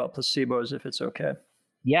little more about placebos if it's okay.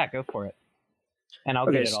 Yeah, go for it. And I'll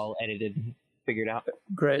Okay, get it all edited and figured out.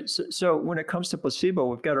 Great. So when it comes to placebo,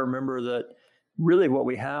 we've got to remember that really what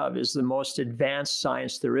we have is the most advanced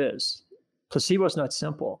science there is. Placebo is not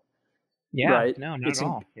simple. Yeah, right? no, not at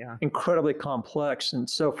all. Yeah. Incredibly complex. And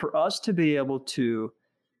so for us to be able to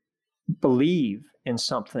believe in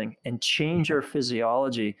something and change our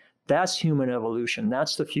physiology, that's human evolution.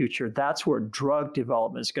 That's the future. That's where drug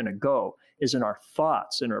development is going to go, is in our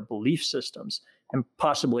thoughts, in our belief systems, and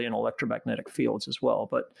possibly in electromagnetic fields as well.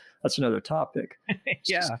 But that's another topic.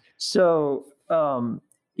 Yeah. So,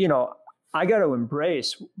 I got to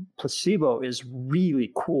embrace placebo is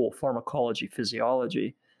really cool pharmacology,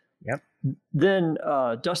 physiology. Yep. Then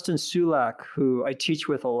Dustin Sulak, who I teach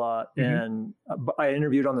with a lot, and I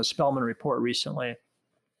interviewed on the Spelman report recently.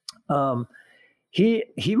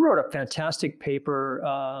 He wrote a fantastic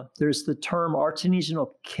paper. There's the term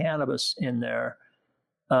artisanal cannabis in there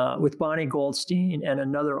with Bonnie Goldstein and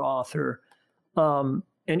another author. And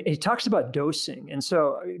he talks about dosing. And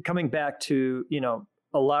so coming back to,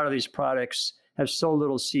 a lot of these products have so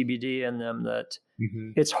little CBD in them that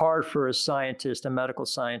it's hard for a scientist, a medical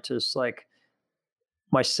scientist like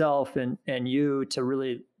myself and you to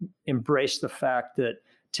really embrace the fact that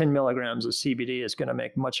 10 milligrams of CBD is going to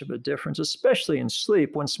make much of a difference, especially in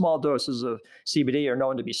sleep when small doses of CBD are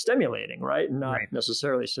known to be stimulating, right? And not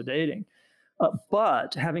necessarily sedating.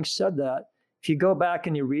 But having said that, if you go back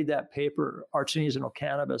and you read that paper, Artisanal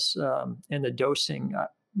Cannabis, and the dosing,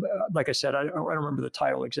 like I said, I don't remember the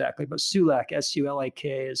title exactly, but Sulak,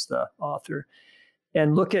 S-U-L-A-K is the author.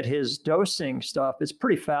 And look at his dosing stuff. It's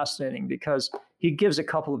pretty fascinating because he gives a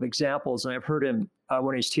couple of examples. And I've heard him,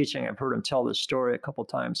 when he's teaching, I've heard him tell this story a couple of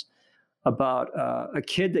times about a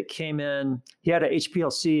kid that came in. He had a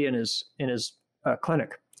HPLC in his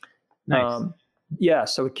clinic. Nice.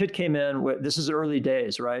 So a kid came in with, this is early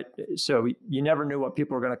days, right? So you never knew what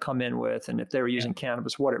people were going to come in with and if they were using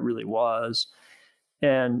cannabis, what it really was.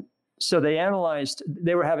 And so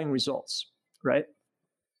they were having results, right?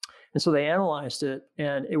 And so they analyzed it,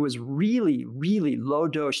 and it was really, really low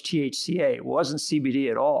dose THCA. It wasn't CBD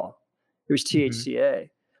at all. It was THCA,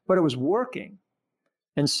 but it was working.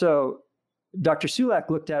 And so Dr. Sulak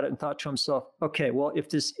looked at it and thought to himself, okay, well, if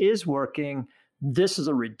this is working, this is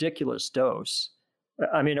a ridiculous dose.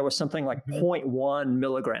 I mean, it was something like 0.1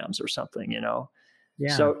 milligrams or something,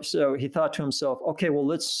 Yeah. So he thought to himself, okay, well,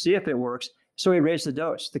 let's see if it works. So he raised the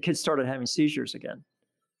dose. The kid started having seizures again.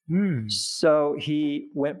 So he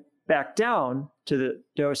went back down to the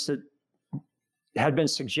dose that had been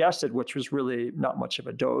suggested, which was really not much of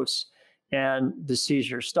a dose, and the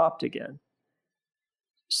seizure stopped again.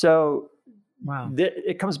 So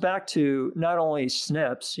it comes back to not only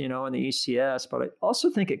SNPs, and the ECS, but I also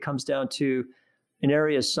think it comes down to an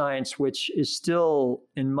area of science which is still,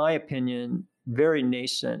 in my opinion, very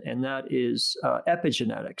nascent, and that is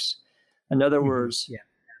epigenetics. In other words,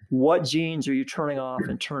 what genes are you turning off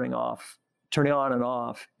and turning on and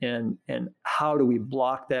off, and how do we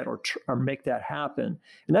block that or make that happen?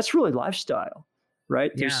 And that's really lifestyle,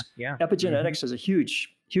 right? Epigenetics is a huge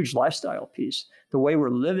lifestyle piece. The way we're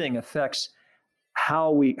living affects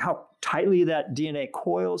how tightly that DNA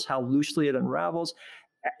coils, how loosely it unravels,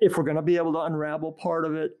 if we're going to be able to unravel part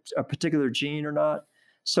of it, a particular gene or not.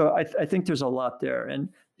 So I think there's a lot there. And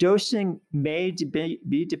dosing may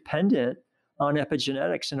be dependent on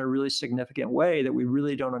epigenetics in a really significant way that we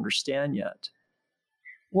really don't understand yet.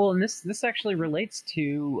 Well, and this actually relates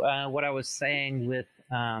to what I was saying with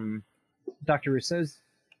Dr. Rousseau's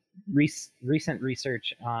recent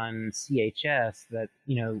research on CHS that,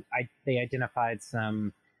 they identified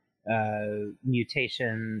some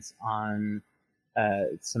mutations on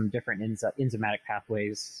some different enzymatic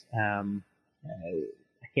pathways. I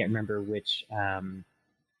can't remember which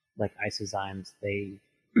isozymes they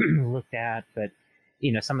looked at, but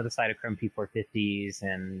some of the cytochrome P450s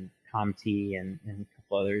and COMT and a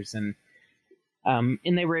couple others, and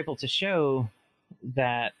they were able to show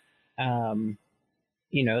that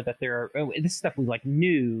that there are this stuff we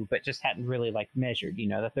knew but just hadn't really measured.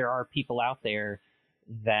 That there are people out there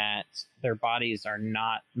that their bodies are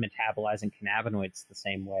not metabolizing cannabinoids the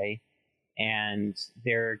same way, and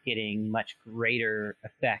they're getting much greater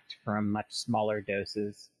effect from much smaller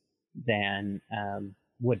doses than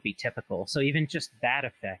would be typical. So even just that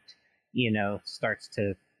effect, starts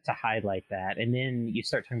to highlight that. And then you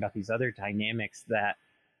start talking about these other dynamics that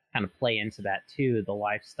kind of play into that too, the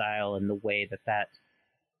lifestyle and the way that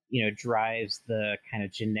drives the kind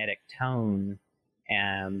of genetic tone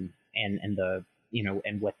and the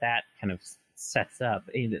and what that kind of sets up.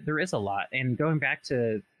 There is a lot. And going back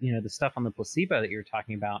to, the stuff on the placebo that you were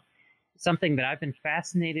talking about, something that I've been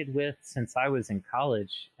fascinated with since I was in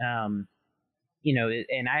college, and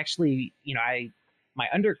I actually,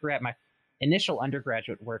 my initial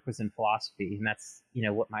undergraduate work was in philosophy, and that's,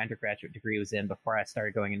 what my undergraduate degree was in before I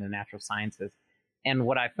started going into natural sciences. And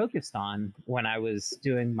what I focused on when I was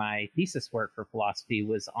doing my thesis work for philosophy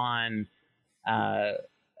was on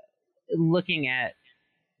looking at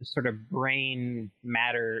sort of brain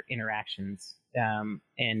matter interactions,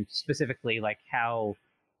 and specifically like how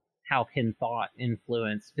can thought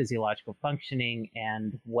influence physiological functioning,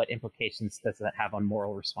 and what implications does that have on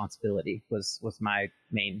moral responsibility was my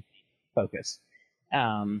main focus.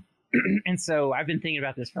 And so I've been thinking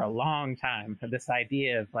about this for a long time, this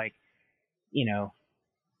idea of like,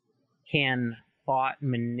 can thought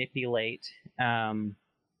manipulate, a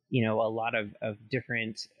lot of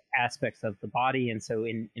different aspects of the body. And so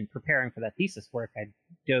in preparing for that thesis work, I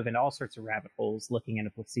dove into all sorts of rabbit holes, looking into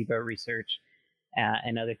placebo research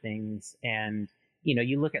and other things. And,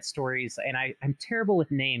 you look at stories, and I'm terrible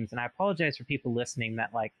with names, and I apologize for people listening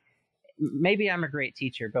that like, maybe I'm a great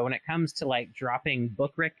teacher, but when it comes to like dropping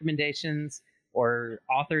book recommendations or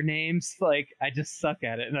author names, like I just suck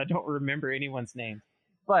at it and I don't remember anyone's name.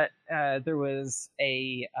 But there was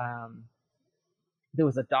a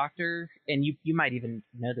doctor, and you might even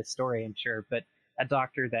know this story, I'm sure, but a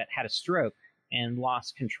doctor that had a stroke and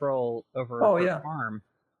lost control over her arm,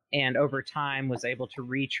 and over time was able to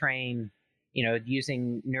retrain,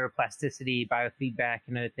 using neuroplasticity, biofeedback,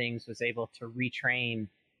 and other things, was able to retrain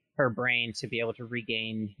her brain to be able to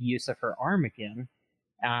regain use of her arm again.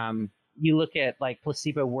 You look at like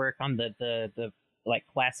placebo work on the like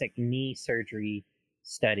classic knee surgery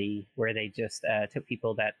study, where they just took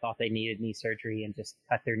people that thought they needed knee surgery and just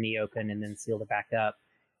cut their knee open and then sealed it back up.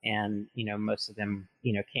 And, most of them,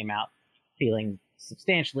 came out feeling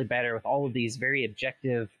substantially better with all of these very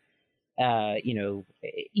objective,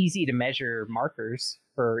 easy to measure markers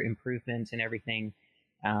for improvement and everything.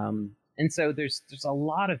 And so there's a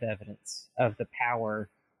lot of evidence of the power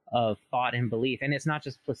of thought and belief. And it's not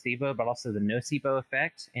just placebo, but also the nocebo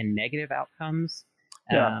effect and negative outcomes.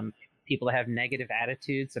 Yeah. People that have negative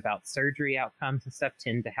attitudes about surgery outcomes and stuff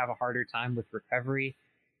tend to have a harder time with recovery,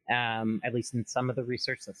 at least in some of the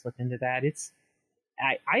research that's looked into that.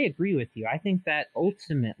 I agree with you. I think that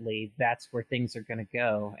ultimately that's where things are going to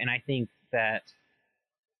go. And I think that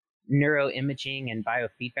neuroimaging and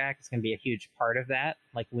biofeedback is going to be a huge part of that.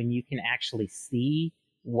 Like when you can actually see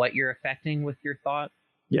what you're affecting with your thought,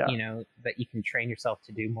 that you can train yourself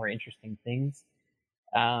to do more interesting things.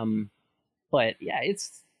 But yeah,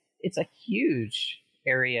 it's a huge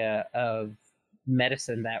area of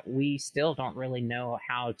medicine that we still don't really know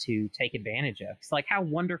how to take advantage of. It's like, how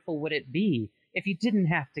wonderful would it be if you didn't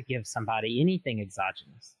have to give somebody anything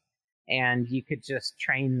exogenous and you could just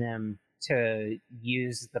train them to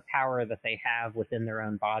use the power that they have within their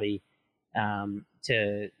own body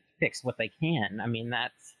to fix what they can. I mean,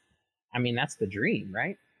 that's the dream,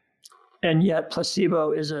 right? And yet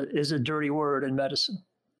placebo is a dirty word in medicine.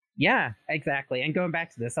 Yeah, exactly. And going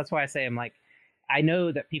back to this, that's why I say I'm like, I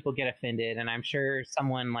know that people get offended, and I'm sure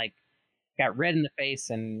someone like got red in the face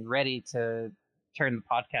and ready to turn the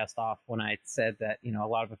podcast off when I said that, a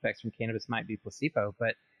lot of effects from cannabis might be placebo,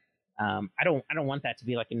 but I don't want that to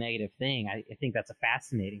be like a negative thing. I think that's a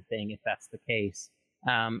fascinating thing if that's the case.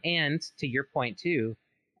 And to your point too,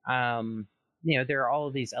 there are all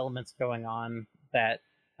of these elements going on that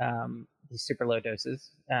these super low doses,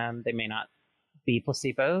 they may not be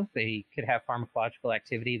placebo. They could have pharmacological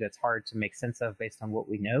activity that's hard to make sense of based on what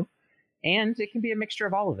we know. And it can be a mixture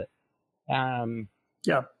of all of it. And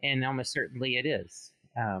almost certainly it is.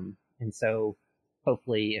 And so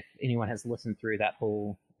hopefully if anyone has listened through that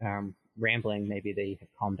whole rambling, maybe they have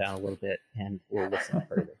calmed down a little bit and will listen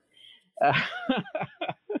further.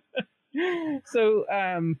 So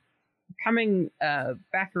coming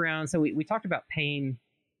back around, so we talked about pain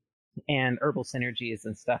and herbal synergies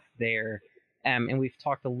and stuff there. And we've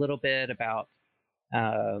talked a little bit about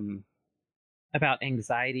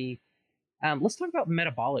anxiety. Let's talk about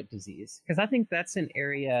metabolic disease, because I think that's an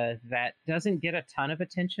area that doesn't get a ton of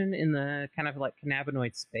attention in the kind of like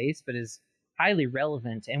cannabinoid space, but is highly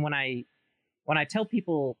relevant. And when I tell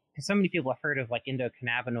people, because so many people have heard of like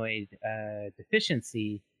endocannabinoid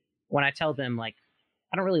deficiency, when I tell them like,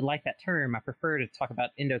 I don't really like that term, I prefer to talk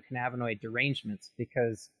about endocannabinoid derangements,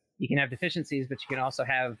 because you can have deficiencies, but you can also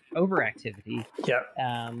have overactivity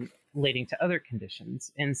leading to other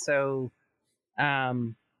conditions. And so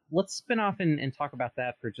let's spin off and talk about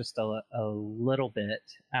that for just a little bit.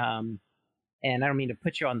 And I don't mean to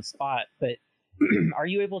put you on the spot, but are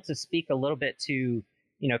you able to speak a little bit to,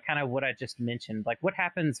 kind of what I just mentioned? Like, what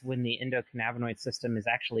happens when the endocannabinoid system is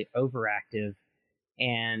actually overactive,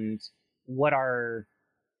 and what are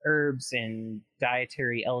herbs and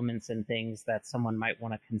dietary elements and things that someone might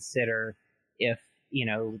want to consider if,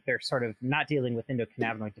 they're sort of not dealing with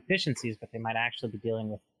endocannabinoid deficiencies, but they might actually be dealing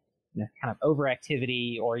with, kind of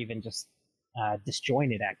overactivity or even just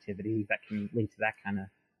disjointed activity that can link to that kind of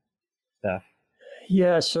stuff.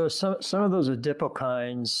 Yeah, so some of those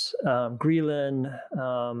adipokines, ghrelin,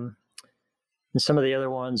 and some of the other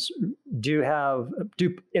ones do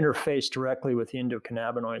interface directly with the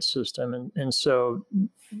endocannabinoid system, and so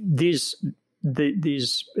these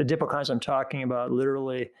adipokines I'm talking about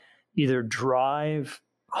literally either drive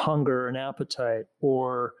hunger and appetite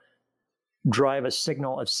or drive a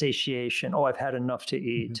signal of satiation. Oh, I've had enough to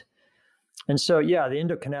eat. Mm-hmm. And so, yeah, the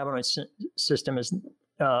endocannabinoid system is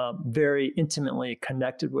very intimately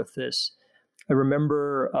connected with this. I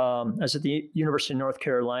remember I was at the University of North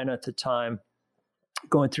Carolina at the time,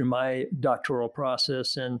 going through my doctoral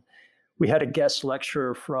process, and we had a guest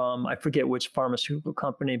lecturer from, I forget which pharmaceutical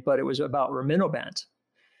company, but it was about rimonabant.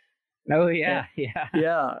 Oh yeah,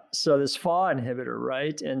 yeah. So this FAAH inhibitor,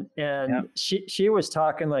 right? And yep. she was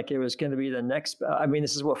talking like it was going to be the next. I mean,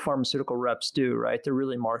 this is what pharmaceutical reps do, right? They're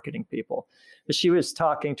really marketing people. But she was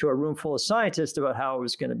talking to a room full of scientists about how it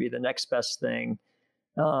was going to be the next best thing.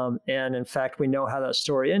 And in fact, we know how that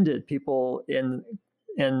story ended. People in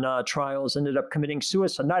trials ended up committing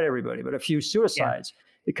suicide. Not everybody, but a few suicides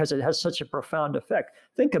because it has such a profound effect.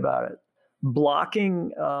 Think about it.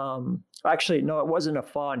 Blocking, actually, no, it wasn't a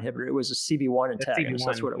FAAH inhibitor. It was a CB1 antagonist.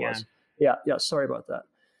 That's what it was. Yeah. Sorry about that.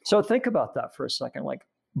 So think about that for a second. Like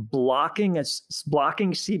blocking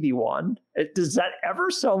CB1. Does that ever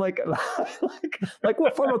sound like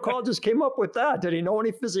what pharmacologist came up with that? Did he know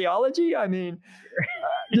any physiology? I mean,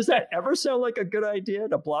 does that ever sound like a good idea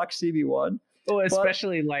to block CB1? Well,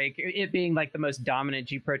 especially like it being like the most dominant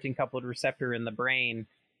G protein coupled receptor in the brain.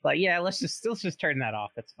 Like, yeah, let's just turn that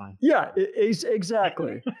off. That's fine. Yeah,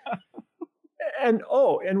 exactly. and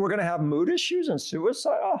we're going to have mood issues and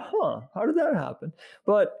suicide. How did that happen?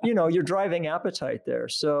 But, you're driving appetite there.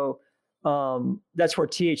 So that's where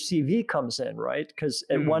THCV comes in, right? Because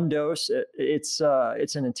at one dose, it's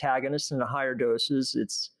an antagonist, and at higher doses,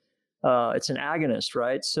 it's an agonist,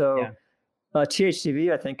 right? So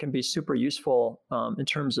THCV, I think, can be super useful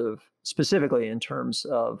specifically in terms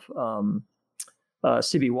of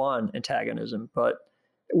CB1 antagonism, but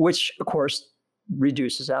which of course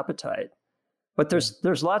reduces appetite. But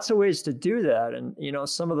there's lots of ways to do that, and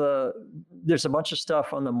there's a bunch of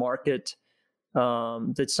stuff on the market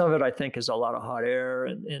that some of it I think is a lot of hot air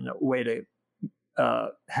and a way to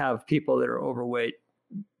have people that are overweight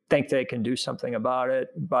think they can do something about it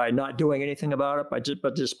by not doing anything about it,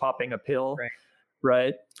 but just popping a pill,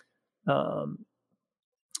 right?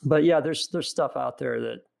 But yeah, there's stuff out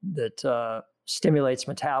there that stimulates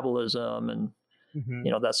metabolism and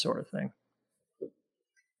that sort of thing.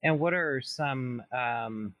 And what are some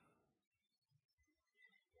like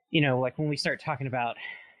when we start talking about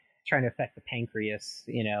trying to affect the pancreas,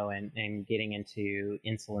 and getting into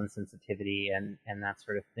insulin sensitivity and that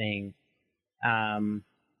sort of thing,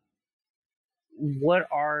 what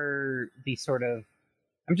are the sort of,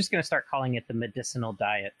 I'm just going to start calling it the medicinal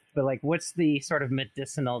diet, but like what's the sort of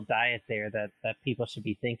medicinal diet there that people should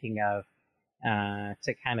be thinking of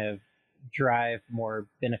to kind of drive more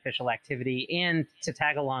beneficial activity? And to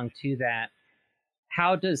tag along to that,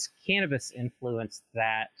 how does cannabis influence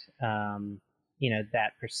that,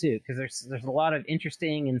 that pursuit? Because there's a lot of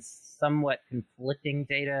interesting and somewhat conflicting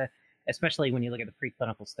data, especially when you look at the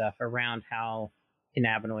preclinical stuff around how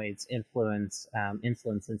cannabinoids influence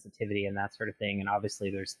insulin sensitivity and that sort of thing. And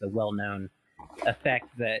obviously there's the well-known effect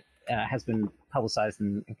that has been publicized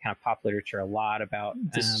in kind of pop literature a lot about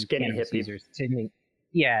cannabis users tending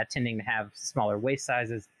to have smaller waist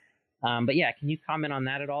sizes. But yeah, can you comment on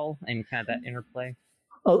that at all and kind of that interplay?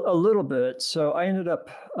 A little bit. So I ended up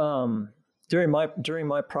during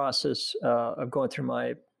my process of going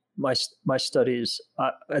through my studies.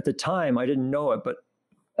 At the time, I didn't know it, but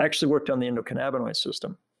I actually worked on the endocannabinoid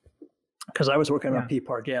system because I was working on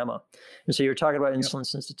PPAR gamma. And so you're talking about insulin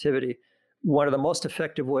sensitivity. One of the most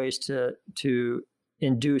effective ways to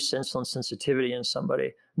induce insulin sensitivity in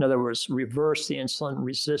somebody, in other words, reverse the insulin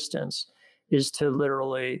resistance, is to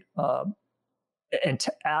literally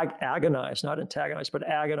agonize, not antagonize, but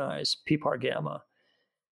agonize PPAR gamma.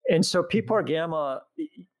 And so PPAR gamma,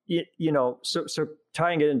 so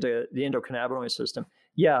tying it into the endocannabinoid system,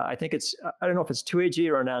 I think I don't know if it's 2-AG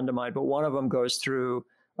or anandamide, but one of them goes through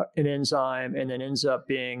an enzyme and then ends up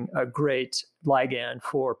being a great ligand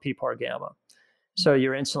for PPAR gamma. So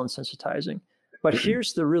you're insulin sensitizing. But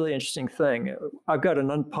here's the really interesting thing. I've got an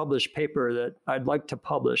unpublished paper that I'd like to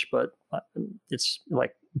publish, but it's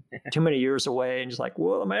like too many years away. And just like,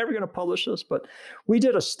 well, am I ever going to publish this? But we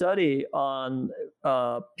did a study on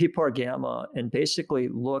PPAR gamma and basically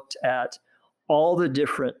looked at all the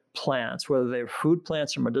different plants, whether they're food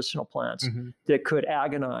plants or medicinal plants, that could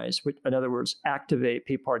agonize, in other words, activate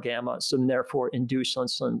PPAR gamma, so therefore induce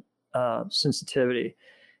insulin sensitivity.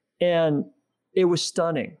 And it was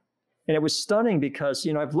stunning. And it was stunning because,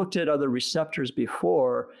 I've looked at other receptors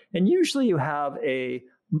before, and usually you have a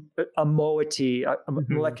moiety, a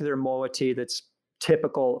molecular moiety that's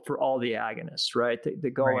typical for all the agonists, right? They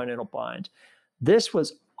go in and it'll bind. This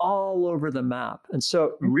was all over the map. And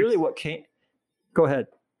so really go ahead.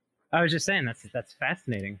 I was just saying that's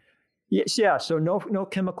fascinating. Yes, yeah. So no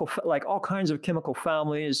chemical, like all kinds of chemical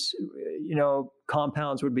families,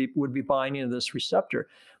 compounds would be binding to this receptor.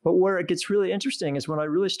 But where it gets really interesting is when I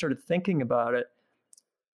really started thinking about it.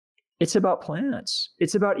 It's about plants.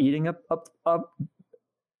 It's about eating a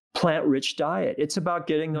plant-rich diet. It's about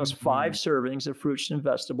getting those 5 servings of fruits and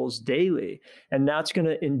vegetables daily, and that's going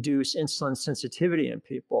to induce insulin sensitivity in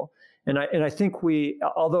people. And I think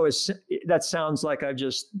although that sounds like I've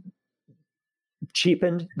just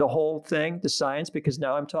cheapened the whole thing, the science, because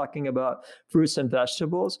now I'm talking about fruits and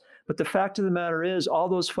vegetables. But the fact of the matter is, all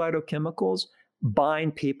those phytochemicals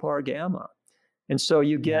bind PPAR gamma. And so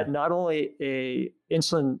you get not only a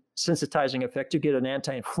insulin sensitizing effect, you get an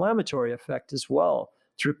anti-inflammatory effect as well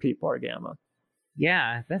through PPAR gamma.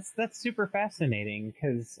 Yeah, that's super fascinating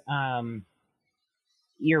because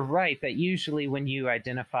you're right that usually when you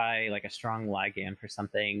identify like a strong ligand for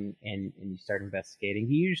something and you start investigating,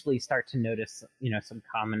 you usually start to notice, some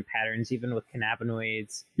common patterns, even with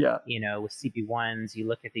cannabinoids. Yeah. With CB1s, you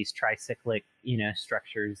look at these tricyclic,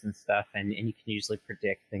 structures and stuff, and you can usually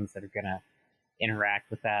predict things that are going to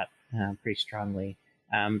interact with that pretty strongly.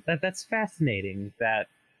 That's fascinating that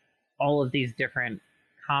all of these different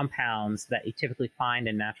compounds that you typically find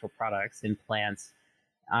in natural products in plants,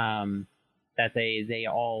 that they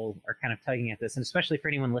all are kind of tugging at this. And especially for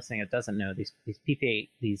anyone listening that doesn't know, these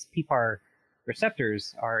PPAR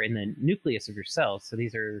receptors are in the nucleus of your cells. So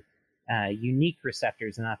these are unique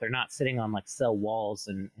receptors in that they're not sitting on like cell walls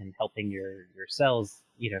and helping your cells,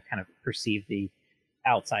 kind of perceive the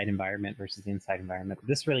outside environment versus the inside environment. But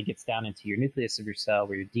this really gets down into your nucleus of your cell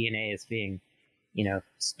where your DNA is being,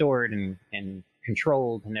 stored and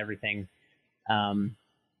controlled and everything.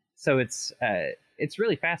 So it's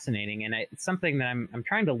really fascinating, and it's something that I'm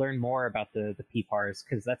trying to learn more about the PPARs,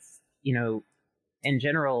 because that's, in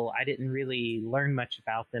general, I didn't really learn much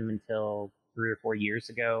about them until 3 or 4 years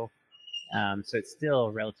ago. So it's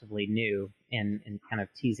still relatively new and kind of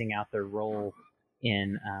teasing out their role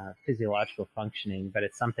in physiological functioning. But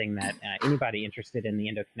it's something that anybody interested in the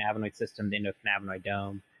endocannabinoid system, the endocannabinoid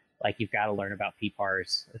dome, like, you've got to learn about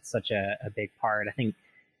PPARs. It's such a big part. I think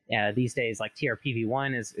these days, like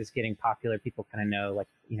TRPV1 is getting popular. People kind of know, like,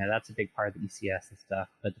 that's a big part of the ECS and stuff.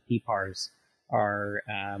 But the PPARs are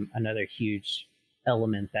another huge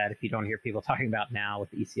element that if you don't hear people talking about now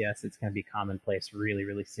with the ECS, it's going to be commonplace really,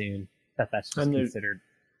 really soon. That's just considered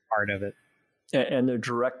part of it. And they're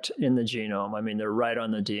direct in the genome. I mean, they're right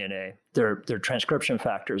on the DNA. They're transcription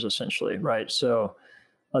factors, essentially, right? So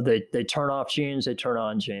they turn off genes, they turn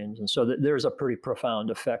on genes. And so there's a pretty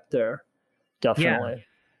profound effect there, definitely.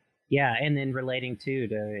 Yeah, and then relating to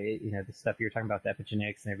the stuff you're talking about, the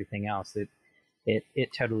epigenetics and everything else, it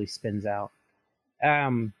totally spins out.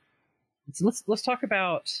 So let's talk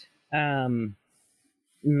about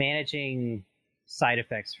managing side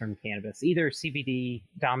effects from cannabis, either CBD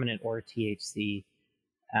dominant or THC.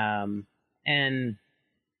 And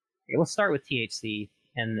let's start with THC,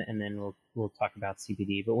 and then we'll talk about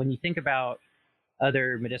CBD. But when you think about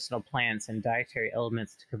other medicinal plants and dietary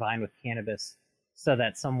elements to combine with cannabis, so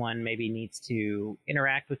that someone maybe needs to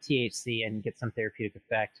interact with THC and get some therapeutic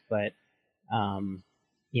effect, but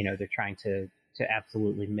they're trying to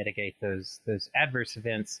absolutely mitigate those adverse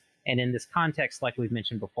events. And in this context, like we've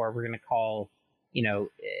mentioned before, we're going to call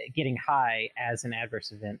getting high as an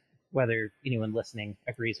adverse event, whether anyone listening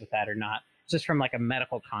agrees with that or not. Just from like a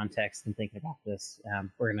medical context and thinking about this,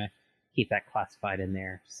 we're going to keep that classified in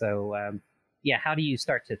there. So how do you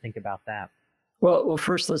start to think about that? Well,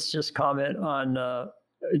 first, let's just comment on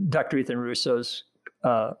Dr. Ethan Russo's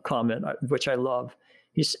comment, which I love.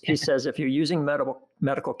 He says, if you're using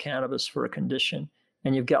medical cannabis for a condition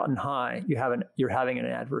and you've gotten high, you're having an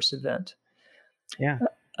adverse event. Yeah.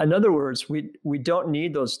 In other words, we don't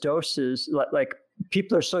need those doses. Like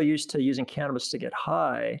people are so used to using cannabis to get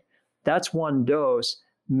high. That's one dose.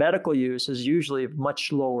 medical use is usually a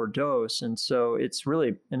much lower dose. And so it's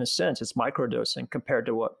really, in a sense, it's microdosing compared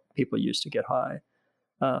to what people use to get high.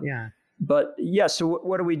 But yeah, so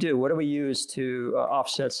what do we do? What do we use to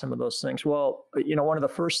offset some of those things? Well, one of the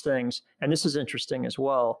first things, and this is interesting as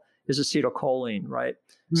well, is acetylcholine, right?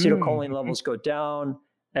 Acetylcholine levels go down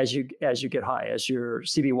as you get high, as your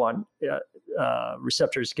CB1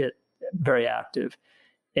 receptors get very active.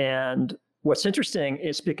 And what's interesting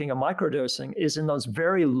is, speaking of microdosing, is in those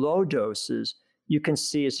very low doses, you can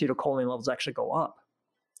see acetylcholine levels actually go up.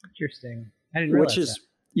 Interesting. I didn't realize that.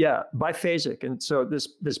 Yeah, biphasic. And so this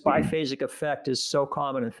biphasic effect is so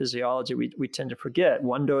common in physiology, we tend to forget.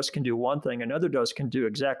 One dose can do one thing, another dose can do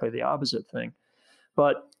exactly the opposite thing.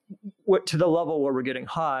 But to the level where we're getting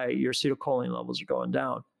high, your acetylcholine levels are going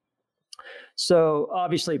down. So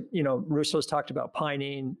obviously, Russo's talked about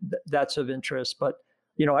pinene, that's of interest. But,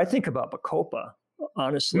 I think about Bacopa,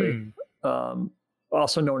 honestly,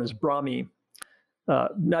 also known as Brahmi.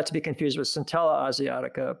 Not to be confused with Centella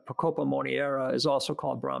asiatica. Bacopa moniera is also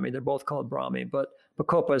called Brahmi. They're both called Brahmi, but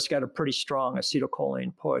Bacopa has got a pretty strong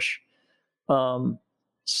acetylcholine push.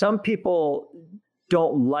 Some people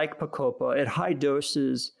don't like Bacopa. At high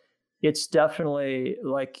doses, it's definitely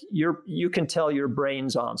like you can tell your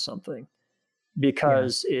brain's on something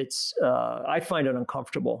because it's, I find it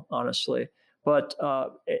uncomfortable, honestly. But,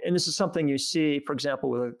 and this is something you see, for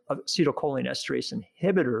example, with acetylcholine esterase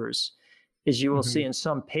inhibitors, is you will see in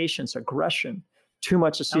some patients aggression. Too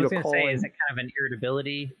much acetylcholine. I was going to say, is it kind of an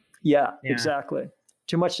irritability? Yeah, exactly.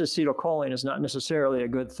 Too much acetylcholine is not necessarily a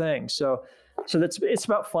good thing. So it's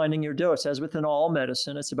about finding your dose. As within all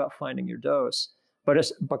medicine, it's about finding your dose. But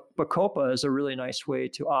Bacopa is a really nice way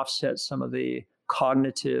to offset some of the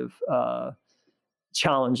cognitive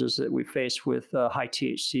challenges that we face with high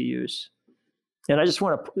THC use. And I just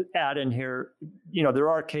want to add in here, there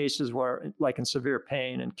are cases where, like in severe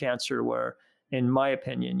pain and cancer, where, in my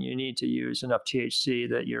opinion, you need to use enough THC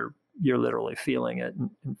that you're literally feeling it.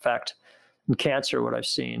 In fact, in cancer, what I've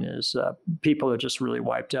seen is people are just really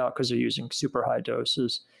wiped out because they're using super high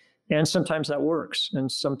doses. And sometimes that works,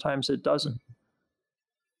 and sometimes it doesn't.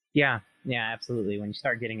 Yeah, absolutely. When you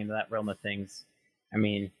start getting into that realm of things, I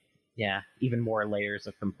mean, even more layers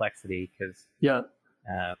of complexity because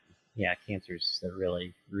cancer is just a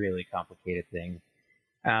really, really complicated thing.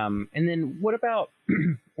 And then what about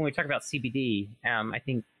when we talk about CBD? I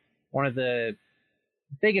think one of the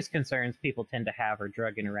biggest concerns people tend to have are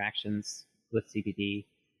drug interactions with CBD.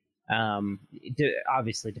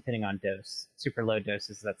 Obviously, depending on dose, super low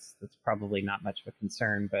doses, that's probably not much of a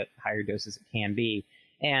concern, but higher doses it can be.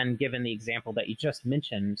 And given the example that you just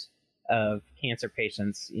mentioned of cancer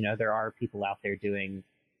patients, there are people out there doing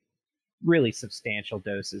really substantial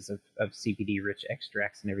doses of CBD-rich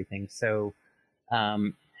extracts and everything. So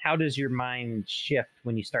how does your mind shift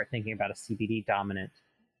when you start thinking about a CBD-dominant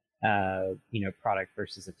product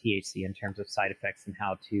versus a THC in terms of side effects and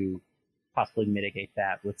how to possibly mitigate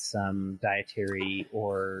that with some dietary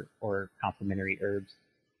or complementary herbs?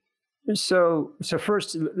 So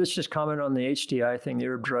first, let's just comment on the HDI thing, the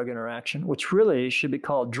herb-drug interaction, which really should be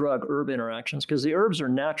called drug-herb interactions, because the herbs are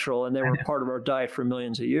natural and they were part of our diet for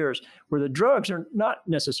millions of years, where the drugs are not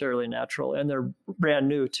necessarily natural and they're brand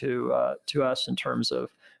new to us in terms of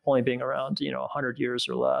only being around 100 years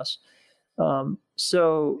or less.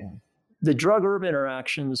 The drug-herb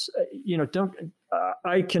interactions,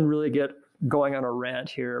 I can really get going on a rant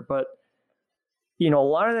here, but a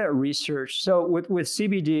lot of that research. So with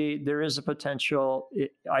CBD, there is a potential,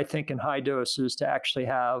 I think, in high doses to actually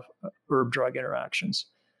have herb-drug interactions.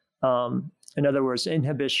 In other words,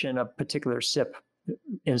 inhibition of particular CYP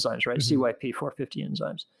enzymes, right? CYP450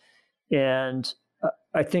 enzymes. And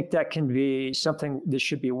I think that can be something that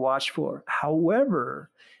should be watched for.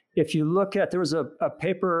 However, if you look at, there was a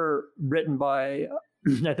paper written by,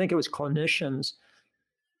 I think it was clinicians,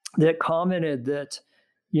 that commented that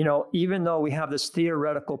even though we have this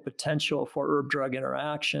theoretical potential for herb-drug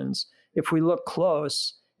interactions, if we look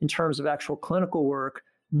close in terms of actual clinical work,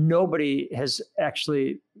 nobody has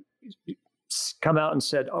actually come out and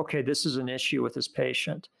said, okay, this is an issue with this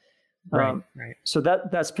patient. Right. So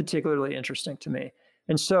that's particularly interesting to me.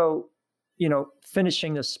 And so,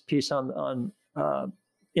 finishing this piece on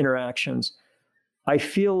interactions, I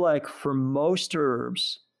feel like for most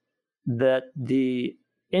herbs that the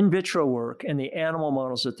in vitro work and the animal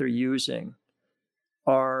models that they're using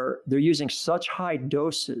such high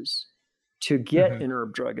doses to get an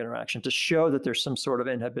herb-drug interaction, to show that there's some sort of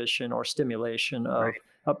inhibition or stimulation of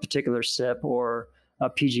a particular CYP or a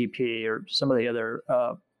PGP or some of the other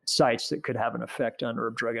sites that could have an effect on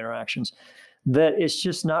herb-drug interactions, that it's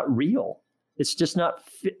just not real. It's just not,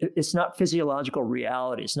 it's not physiological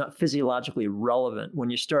reality. It's not physiologically relevant when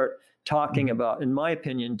you start talking about, in my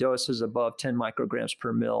opinion, doses above 10 micrograms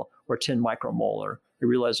per mil or 10 micromolar. I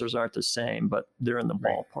realize those aren't the same, but they're in the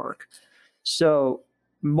ballpark. So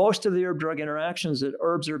most of the herb drug interactions that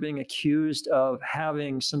herbs are being accused of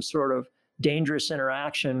having some sort of dangerous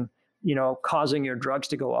interaction, causing your drugs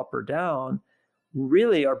to go up or down,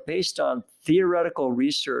 really are based on theoretical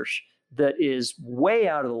research that is way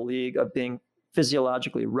out of the league of being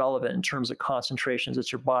physiologically relevant in terms of concentrations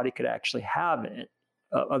that your body could actually have in it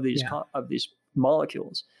of these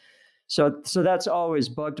molecules. So that's always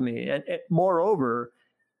bugged me. And moreover,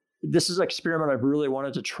 this is an experiment I've really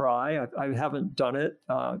wanted to try. I haven't done it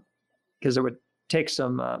because it would take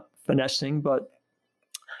some finessing, but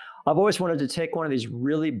I've always wanted to take one of these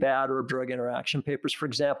really bad herb drug interaction papers. For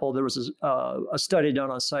example, there was a study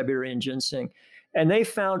done on Siberian ginseng, and they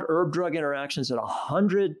found herb drug interactions at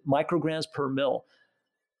 100 micrograms per mil.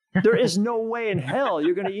 There is no way in hell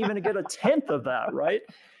you're going to even get a tenth of that, right?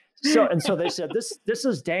 So they said, this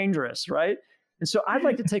is dangerous, right? And so I'd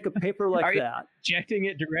like to take a paper like Are you that. Injecting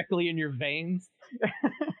it directly in your veins?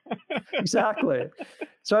 Exactly.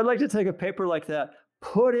 So I'd like to take a paper like that,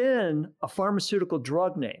 put in a pharmaceutical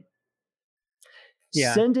drug name,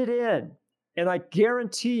 send it in, and I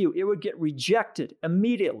guarantee you it would get rejected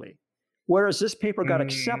immediately. Whereas this paper got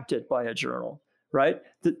accepted by a journal, right?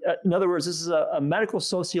 In other words, this is a medical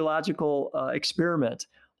sociological experiment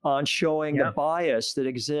on showing the bias that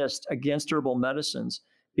exists against herbal medicines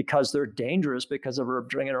because they're dangerous because of herb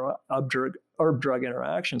drug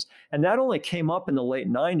interactions. And that only came up in the late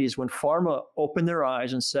 90s when pharma opened their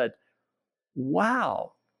eyes and said,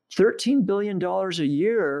 wow, $13 billion a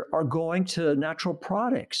year are going to natural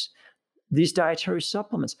products, these dietary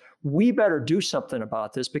supplements. We better do something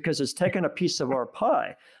about this because it's taken a piece of our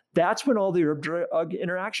pie. That's when all the herb drug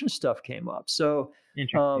interaction stuff came up. So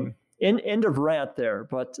end of rant there.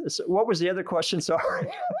 But so what was the other question? Sorry.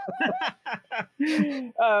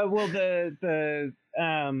 Well,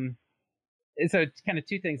 so it's kind of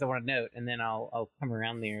two things I want to note, and then I'll come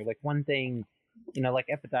around there. Like one thing, like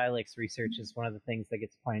Epidiolex research is one of the things that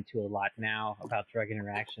gets pointed to a lot now about drug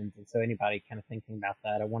interactions. And so anybody kind of thinking about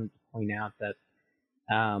that, I wanted to point out that,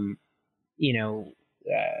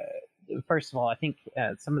 first of all, I think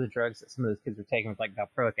some of the drugs that some of those kids were taking was like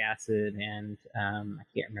valproic acid, and I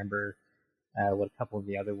can't remember what a couple of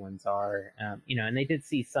the other ones are, and they did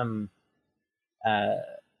see some,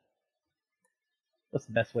 what's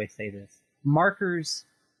the best way to say this? Markers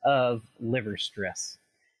of liver stress.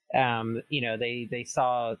 They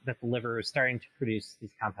saw that the liver was starting to produce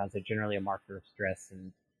these compounds that are generally a marker of stress,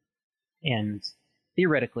 and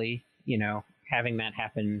theoretically, having that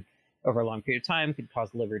happen over a long period of time could cause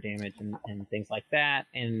liver damage and things like that.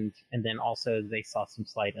 And then also they saw some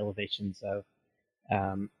slight elevations of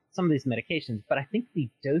some of these medications. But I think the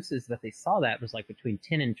doses that they saw that was like between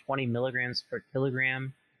 10 and 20 milligrams per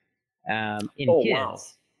kilogram in kids. Wow.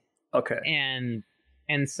 Okay.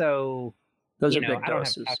 And so, those are big I don't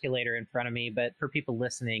doses. have a calculator in front of me, but for people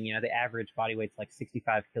listening, the average body weight's like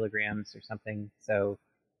 65 kilograms or something. So,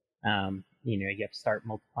 you have to start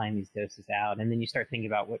multiplying these doses out, and then you start thinking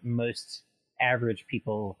about what most average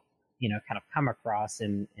people, kind of come across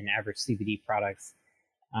in average CBD products.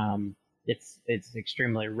 It's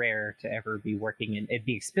extremely rare to ever be working in. It'd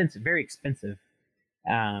be expensive, very expensive,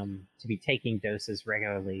 to be taking doses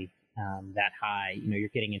regularly that high. You're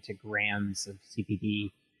getting into grams of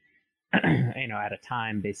CBD, at a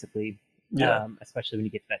time, basically. Especially when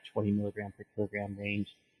you get to that 20 milligram per kilogram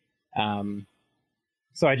range.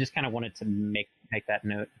 So I just kind of wanted to make that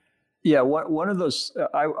note. Yeah, one of those,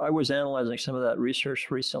 I was analyzing some of that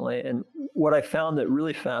research recently, and what I found that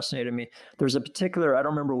really fascinated me, there's a particular, I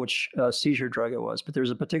don't remember which seizure drug it was, but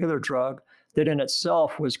there's a particular drug that in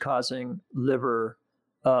itself was causing liver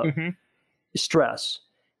stress.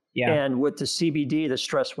 Yeah. And with the CBD, the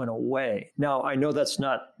stress went away. Now, I know that's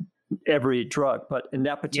not every drug, but in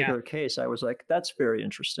that particular case, I was like, that's very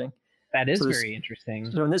interesting. That is very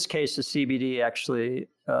interesting. So in this case, the CBD actually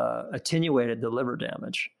attenuated the liver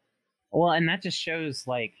damage. Well, and that just shows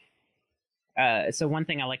so one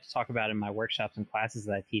thing I like to talk about in my workshops and classes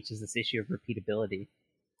that I teach is this issue of repeatability.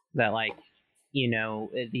 That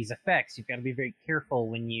these effects, you've got to be very careful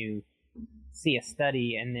when you see a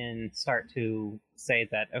study and then start to say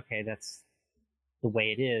that, okay, that's the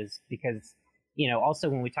way it is. Because, also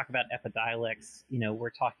when we talk about Epidiolex, we're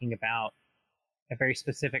talking about a very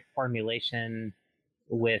specific formulation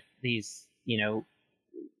with these,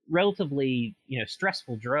 relatively,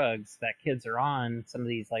 stressful drugs that kids are on, some of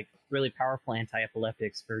these really powerful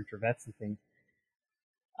anti-epileptics for Dravet's and things.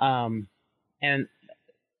 And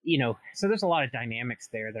so there's a lot of dynamics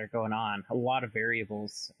there that are going on, a lot of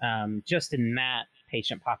variables just in that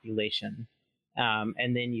patient population.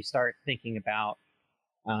 And then you start thinking about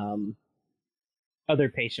other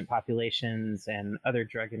patient populations and other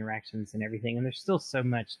drug interactions and everything. And there's still so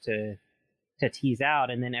much to tease out.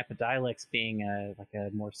 And then Epidiolex being a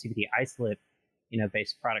more CBD isolate,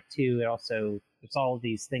 based product too. There's all of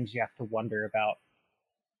these things you have to wonder about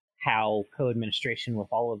how co-administration with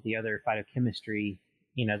all of the other phytochemistry,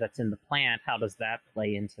 that's in the plant, how does that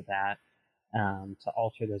play into that to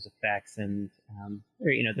alter those effects? And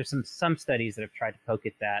there's some studies that have tried to poke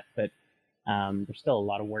at that, but there's still a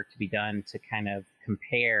lot of work to be done to kind of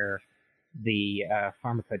compare the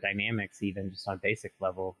pharmacodynamics, even just on a basic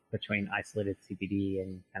level, between isolated CBD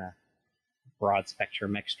and kind of broad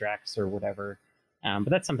spectrum extracts or whatever. But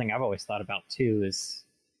that's something I've always thought about too, is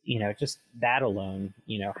just that alone,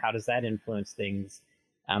 how does that influence things?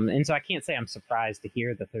 And so I can't say I'm surprised to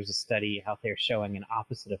hear that there's a study out there showing an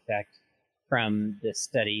opposite effect from this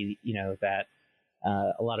study, that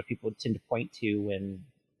a lot of people tend to point to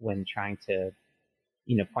when trying to,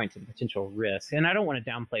 point to the potential risk. And I don't want to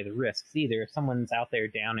downplay the risks either. If someone's out there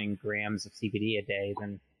downing grams of CBD a day,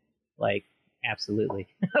 then absolutely,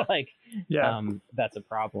 that's a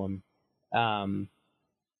problem.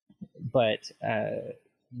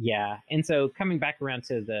 Yeah. And so coming back around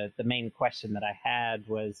to the main question that I had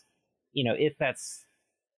was, if that's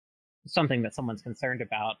something that someone's concerned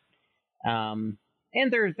about, and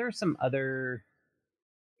there's some other,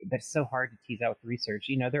 that's so hard to tease out with research.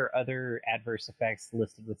 There are other adverse effects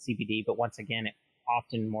listed with CBD, but once again, it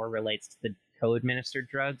often more relates to the co-administered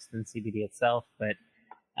drugs than CBD itself. But,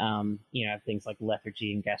 things like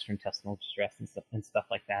lethargy and gastrointestinal distress and stuff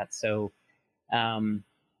like that. So,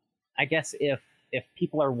 I guess if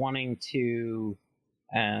people are wanting to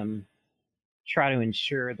try to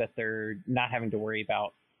ensure that they're not having to worry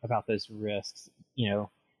about those risks,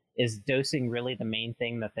 is dosing really the main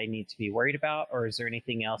thing that they need to be worried about, or is there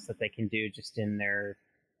anything else that they can do just in their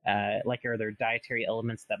are there dietary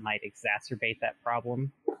elements that might exacerbate that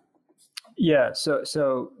problem? Yeah.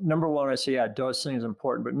 So number one, I say, dosing is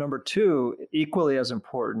important, but number two, equally as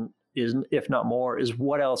important is, if not more, is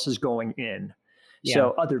what else is going in. Yeah.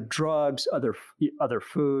 So other drugs, other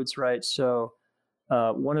foods, right? So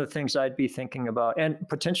one of the things I'd be thinking about, and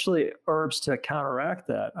potentially herbs to counteract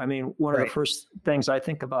that. I mean, one of the first things I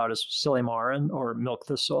think about is silymarin or milk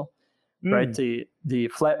thistle, right? The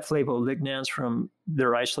flavolignans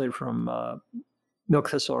they're isolated from milk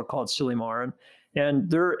thistle are called silymarin, and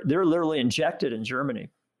they're literally injected in Germany.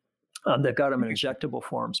 They've got them in injectable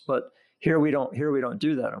forms, but here we don't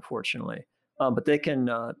do that, unfortunately. But they can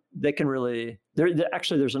really.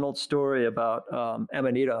 There's an old story about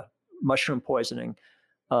Amanita mushroom poisoning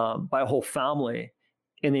by a whole family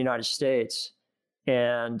in the United States,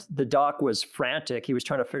 and the doc was frantic. He was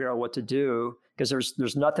trying to figure out what to do because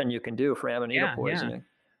there's nothing you can do for Amanita poisoning,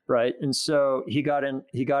 right? And so he got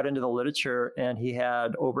into the literature, and he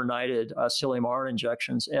had overnighted silymarin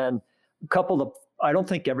injections, and I don't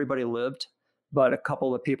think everybody lived, but a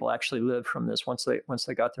couple of people actually lived from this once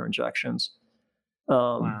they got their injections.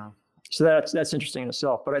 Wow. So that's interesting in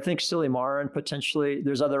itself. But I think silymarin, potentially,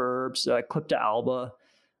 there's other herbs, Clipta alba,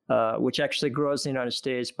 which actually grows in the United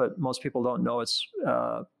States, but most people don't know it's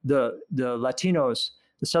the Latinos,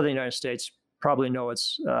 the southern United States, probably know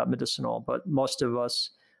it's medicinal, but most of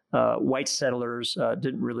us white settlers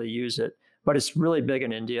didn't really use it. But it's really big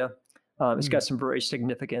in India. It's got some very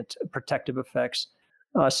significant protective effects.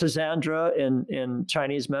 Schisandra in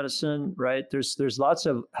Chinese medicine, right? There's lots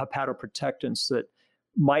of hepatoprotectants that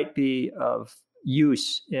might be of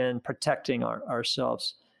use in protecting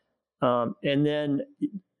ourselves. And then,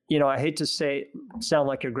 I hate to sound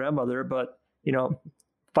like your grandmother, but,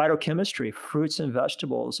 phytochemistry, fruits and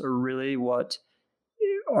vegetables are really what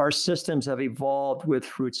our systems have evolved with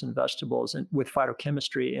fruits and vegetables and with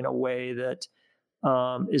phytochemistry in a way that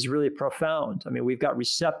is really profound. I mean, we've got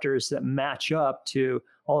receptors that match up to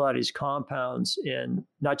all of these compounds in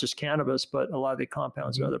not just cannabis, but a lot of the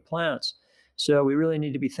compounds in other plants. So we really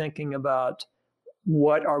need to be thinking about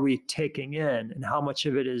what are we taking in and how much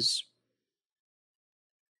of it is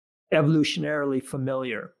evolutionarily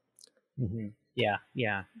familiar. Mm-hmm. Yeah.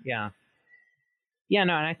 No,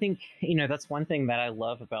 and I think, that's one thing that I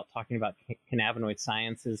love about talking about cannabinoid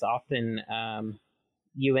science is often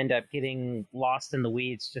you end up getting lost in the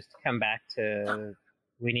weeds just to come back to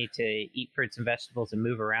we need to eat fruits and vegetables and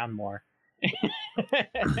move around more.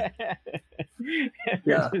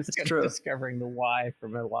 Yeah, it's true. Discovering the why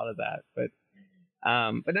from a lot of that, but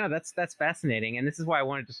no, that's fascinating, and this is why I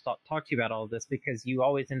wanted to talk to you about all of this, because you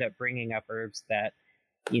always end up bringing up herbs that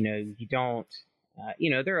you don't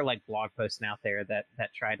there are like blog posts out there that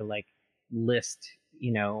try to like list,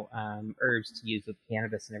 herbs to use with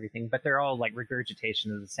cannabis and everything, but they're all like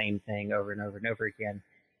regurgitation of the same thing over and over and over again.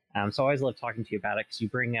 So I always love talking to you about it because you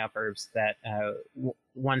bring up herbs that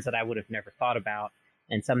ones that I would have never thought about,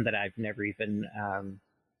 and some that I've never even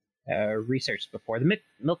researched before. The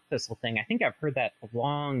milk thistle thing, I think I've heard that a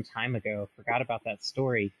long time ago. Forgot about that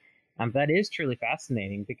story. That is truly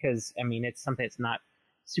fascinating because, I mean, it's something that's not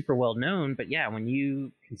super well known, but yeah, when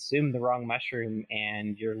you consume the wrong mushroom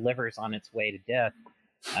and your liver's on its way to death,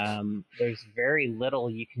 there's very little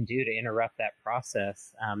you can do to interrupt that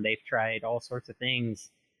process. They've tried all sorts of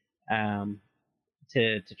things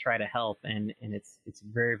to try to help, and it's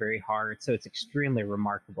very, very hard. So it's extremely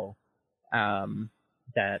remarkable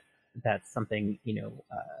that's something,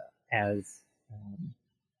 as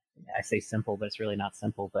I say simple, but it's really not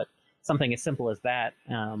simple, but something as simple as that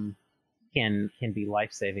can be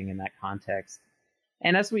life-saving in that context.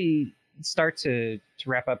 And as we start to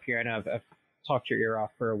wrap up here, I know I've talked your ear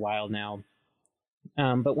off for a while now,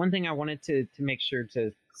 but one thing I wanted to make sure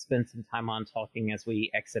to spend some time on talking as we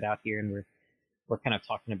exit out here, and we're kind of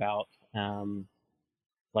talking about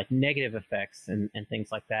like negative effects and things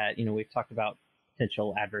like that. We've talked about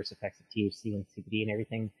potential adverse effects of THC and CBD and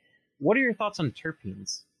everything. What are your thoughts on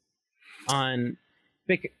terpenes? I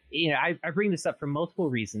bring this up for multiple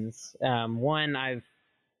reasons. One, I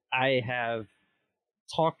have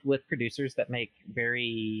talked with producers that make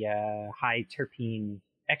very high terpene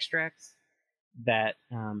extracts that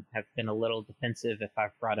have been a little defensive if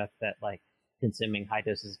I've brought up that like consuming high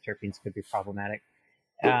doses of terpenes could be problematic.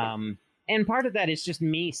 And part of that is just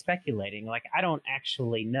me speculating. Like, I don't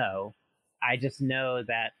actually know. I just know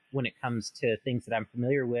that when it comes to things that I'm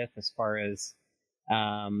familiar with, as far as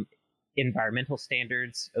environmental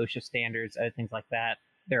standards, OSHA standards, other things like that,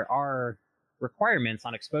 there are requirements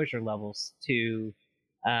on exposure levels to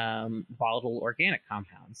volatile organic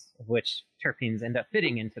compounds, of which terpenes end up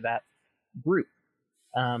fitting into that group.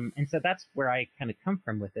 And so that's where I kind of come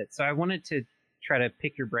from with it. So I wanted to try to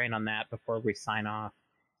pick your brain on that before we sign off.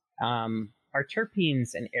 Are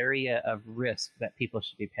terpenes an area of risk that people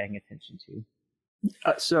should be paying attention to?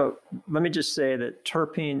 So let me just say that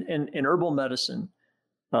terpene in herbal medicine,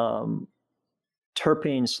 terpenes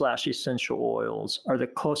 / essential oils are the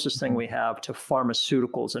closest thing we have to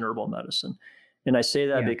pharmaceuticals in herbal medicine. And I say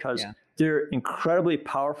that because they're incredibly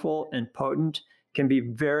powerful and potent, can be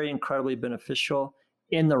very incredibly beneficial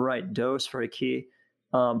in the right dose, very key.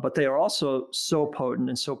 But they are also so potent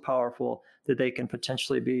and so powerful that they can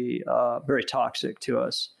potentially be very toxic to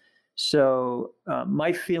us. So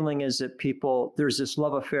my feeling is that there's this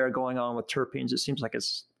love affair going on with terpenes. It seems like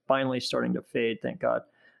it's finally starting to fade, thank God.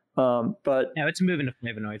 But no, it's moving to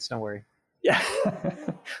flavonoids, don't worry. Yeah,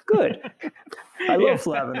 good. I love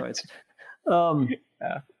flavonoids.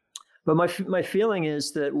 But my feeling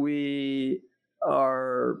is that we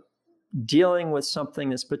are dealing with something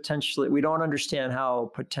that's potentially, we don't understand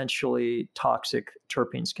how potentially toxic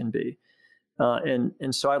terpenes can be.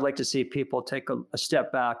 And so I'd like to see people take a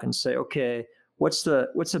step back and say, okay, what's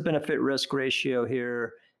the benefit risk ratio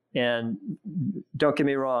here? And don't get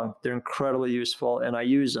me wrong, they're incredibly useful and I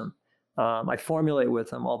use them. I formulate with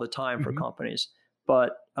them all the time for companies.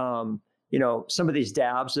 But, some of these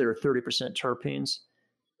dabs that are 30% terpenes,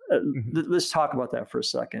 let's talk about that for a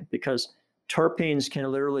second, because terpenes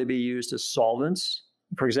can literally be used as solvents.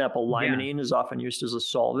 For example, limonene is often used as a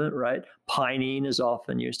solvent, right? Pinene is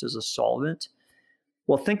often used as a solvent.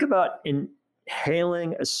 Well, think about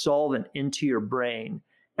inhaling a solvent into your brain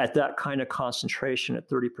at that kind of concentration at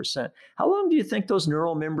 30%. How long do you think those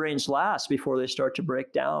neural membranes last before they start to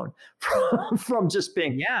break down from just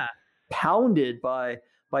being pounded by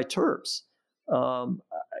terps?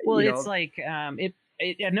 It's like, I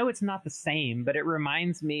know it's not the same, but it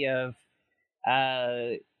reminds me of,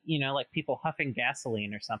 like people huffing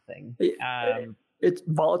gasoline or something. It's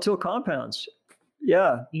volatile compounds.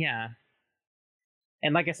 Yeah. Yeah.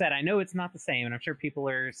 And like I said, I know it's not the same, and I'm sure people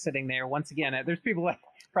are sitting there. Once again, there's people like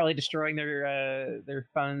probably destroying their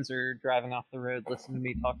phones or driving off the road listening to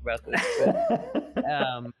me talk about this. But,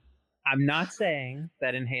 I'm not saying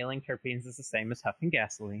that inhaling terpenes is the same as huffing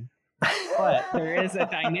gasoline, but there is a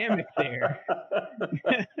dynamic there.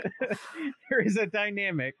 There is a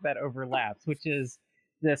dynamic that overlaps, which is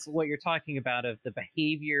what you're talking about of the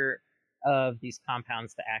behavior of these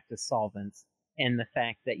compounds to act as solvents, and the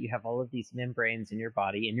fact that you have all of these membranes in your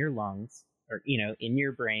body, in your lungs, or in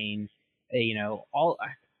your brain, all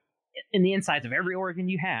in the insides of every organ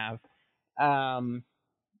you have,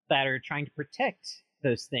 that are trying to protect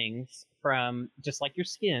those things from, just like your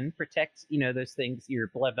skin protects, those things, your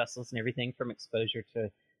blood vessels and everything, from exposure to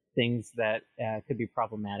things that could be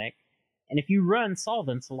problematic. And if you run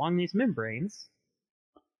solvents along these membranes,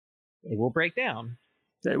 they will break down.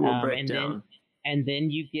 They will break down. And then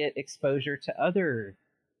you get exposure to other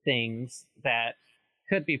things that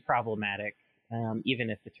could be problematic, even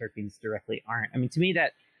if the terpenes directly aren't. I mean, to me,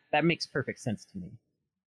 that makes perfect sense to me.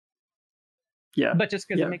 Yeah. But just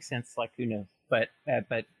because it makes sense, like, who knows? But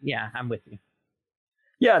yeah, I'm with you.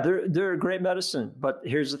 Yeah, they're a great medicine. But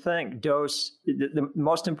here's the thing: dose. The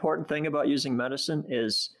most important thing about using medicine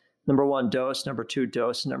is, number one, dose. Number two,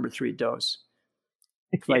 dose. Number three, dose.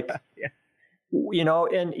 Like, you know,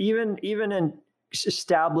 and even in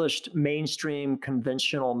established mainstream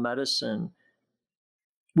conventional medicine,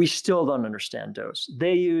 we still don't understand dose.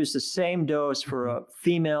 They use the same dose for a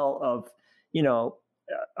female of,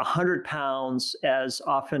 100 pounds as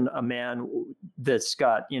often a man that's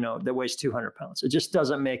got, that weighs 200 pounds. It just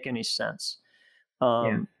doesn't make any sense.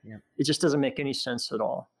 It just doesn't make any sense at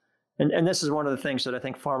all. And this is one of the things that I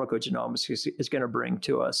think pharmacogenomics is going to bring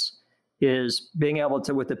to us, is being able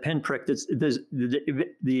to, with the pinprick,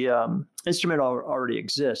 the instrument already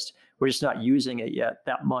exists. We're just not using it yet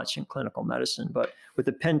that much in clinical medicine. But with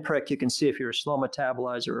the pinprick, you can see if you're a slow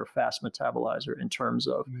metabolizer or a fast metabolizer in terms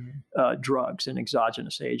of drugs and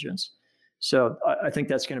exogenous agents. So I think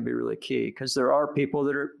that's going to be really key, because there are people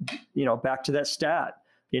that are, back to that stat,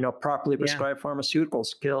 properly prescribed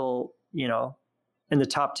pharmaceuticals kill, in the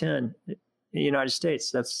top 10 in the United States.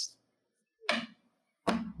 That's,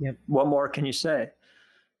 what more can you say?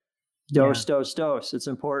 Dose. It's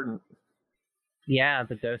important. Yeah,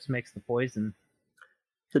 the dose makes the poison.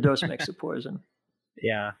 The dose makes the poison.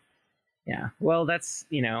 Yeah. Well, that's,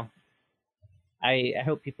 I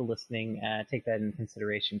hope people listening take that into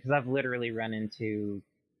consideration, because I've literally run into,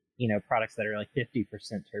 products that are like 50%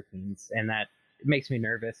 terpenes, and that makes me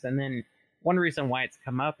nervous. And then one reason why it's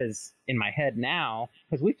come up is in my head now,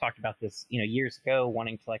 because we've talked about this, years ago,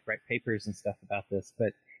 wanting to like write papers and stuff about this.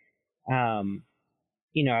 But,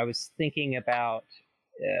 I was thinking about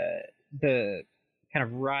the kind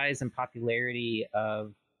of rise in popularity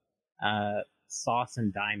of sauce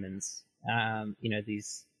and diamonds.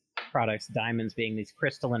 These products, diamonds being these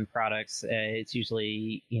crystalline products. It's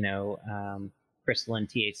usually, crystalline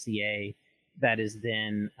THCA that is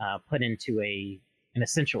then put into an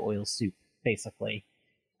essential oil soup, basically.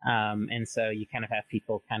 And so you kind of have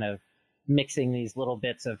people kind of mixing these little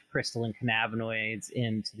bits of crystalline cannabinoids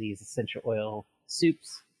into these essential oil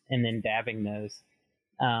soups and then dabbing those.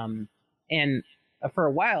 And for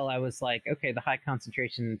a while, I was like, okay, the high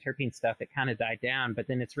concentration terpene stuff, it kind of died down, but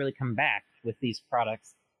then it's really come back with these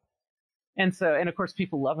products. And of course,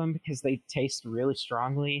 people love them because they taste really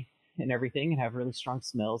strongly and everything, and have really strong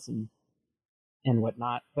smells and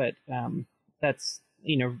whatnot. But that's,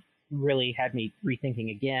 really had me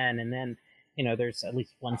rethinking again. And then, there's at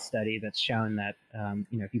least one study that's shown that,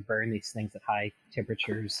 if you burn these things at high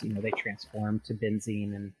temperatures, they transform to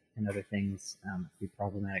benzene and other things, be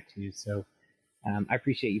problematic too. So I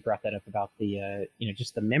appreciate you brought that up about the,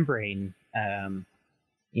 just the membrane, kind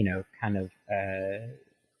of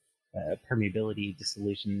permeability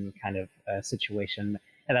dissolution kind of situation.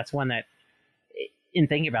 And that's one that, in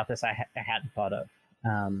thinking about this, I hadn't thought of.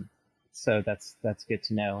 So that's good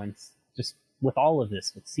to know. And just with all of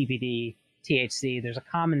this, with CBD, THC, there's a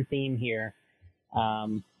common theme here,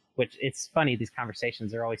 which it's funny, these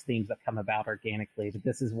conversations are always themes that come about organically, but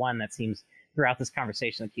this is one that seems throughout this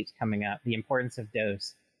conversation that keeps coming up, the importance of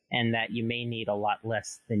dose, and that you may need a lot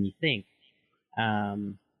less than you think,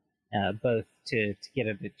 both to get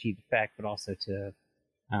an achieved effect, but also to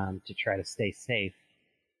try to stay safe.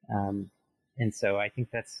 And so I think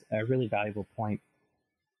that's a really valuable point.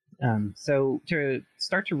 So to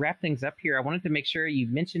start to wrap things up here, I wanted to make sure, you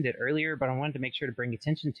mentioned it earlier, but I wanted to make sure to bring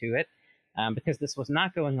attention to it, because this was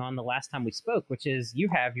not going on the last time we spoke, which is you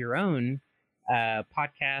have your own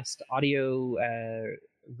podcast audio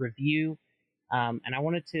review. And I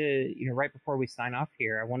wanted to, right before we sign off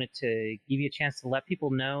here, I wanted to give you a chance to let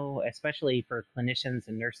people know, especially for clinicians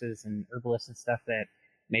and nurses and herbalists and stuff that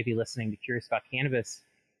may be listening to Curious About Cannabis,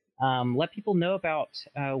 let people know about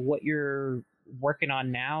what you're working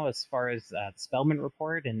on now as far as the Spelman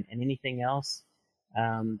report and anything else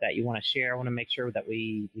that you want to share. I want to make sure that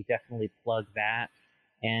we definitely plug that.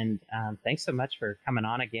 And thanks so much for coming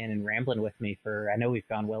on again and rambling with me I know we've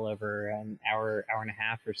gone well over an hour and a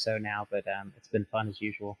half or so now, but it's been fun as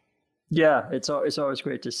usual. Yeah, it's always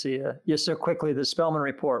great to see you. Yeah, so quickly, the Spelman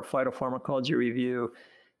report, Phytopharmacology Review,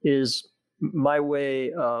 is my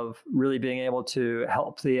way of really being able to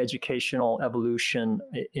help the educational evolution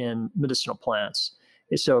in medicinal plants.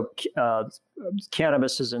 So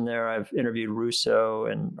cannabis is in there. I've interviewed Russo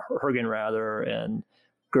and Hergenrather and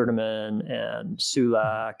Gerdeman and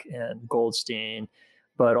Sulak and Goldstein,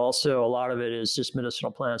 but also a lot of it is just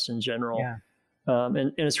medicinal plants in general. Yeah.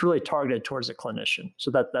 And it's really targeted towards a clinician.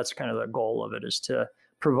 So that's kind of the goal of it, is to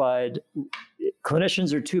provide.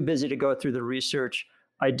 Clinicians are too busy to go through the research.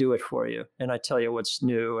 I do it for you, and I tell you what's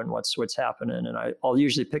new and what's happening. And I'll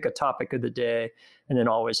usually pick a topic of the day, and then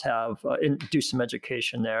always have do some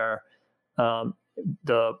education there. One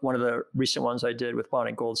of the recent ones I did with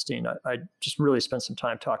Bonnie Goldstein, I just really spent some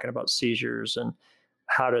time talking about seizures and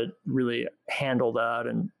how to really handle that.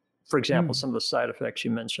 And for example, some of the side effects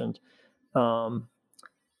you mentioned. And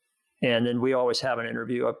then we always have an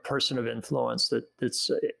interview, a person of influence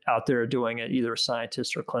that's out there doing it, either a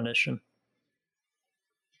scientist or clinician.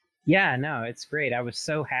 Yeah, no, it's great. I was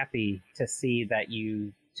so happy to see that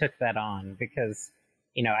you took that on because,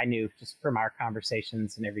 I knew just from our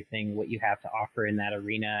conversations and everything, what you have to offer in that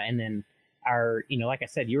arena. And then like I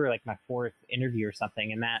said, you were like my fourth interview or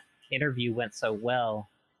something, and that interview went so well.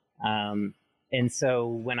 And so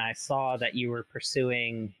when I saw that you were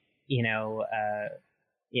pursuing,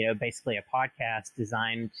 basically a podcast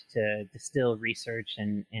designed to distill research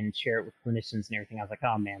and share it with clinicians and everything, I was like,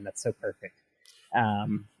 oh man, that's so perfect.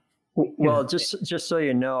 Well, just so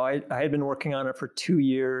you know, I had been working on it for 2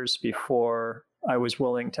 years before I was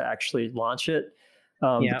willing to actually launch it.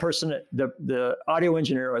 The person, the audio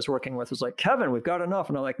engineer I was working with was like, Kevin, we've got enough.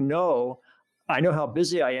 And I'm like, no, I know how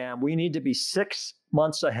busy I am. We need to be 6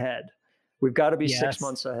 months ahead. We've got to be 6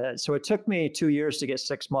 months ahead. So it took me 2 years to get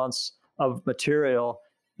 6 months of material.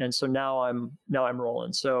 And so now I'm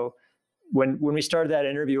rolling. So when we started that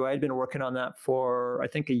interview, I had been working on that for, I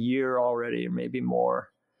think, a year already, or maybe more.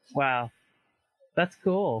 Wow. That's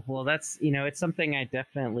cool. Well, that's, it's something I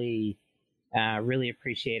definitely really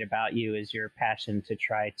appreciate about you, is your passion to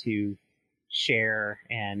try to share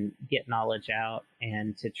and get knowledge out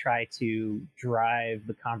and to try to drive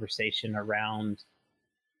the conversation around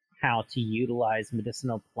how to utilize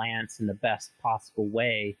medicinal plants in the best possible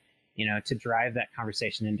way, to drive that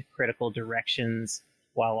conversation into critical directions,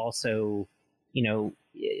 while also,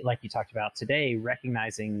 like you talked about today,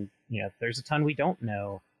 recognizing, there's a ton we don't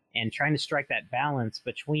know, and trying to strike that balance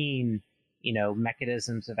between,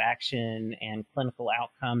 mechanisms of action and clinical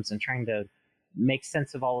outcomes, and trying to make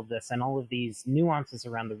sense of all of this and all of these nuances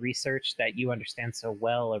around the research that you understand so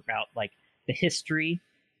well about, like the history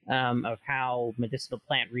of how medicinal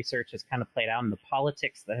plant research has kind of played out, and the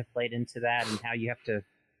politics that have played into that, and how you have to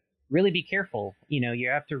really be careful. You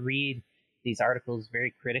have to read these articles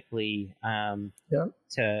very critically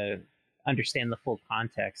to understand the full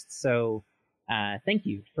context. So thank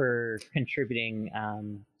you for contributing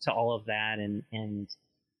to all of that and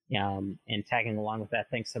tagging along with that.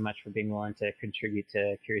 Thanks so much for being willing to contribute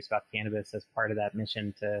to Curious About Cannabis as part of that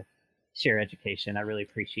mission to share education. I really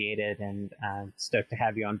appreciate it, and I'm stoked to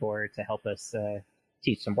have you on board to help us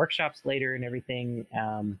teach some workshops later and everything.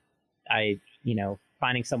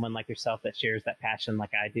 Finding someone like yourself that shares that passion like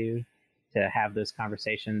I do to have those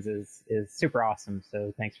conversations is super awesome.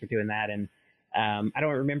 So thanks for doing that. And I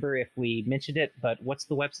don't remember if we mentioned it, but what's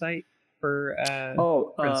the website for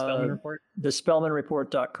the Spelman Report?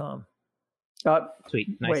 thespelmanreport.com.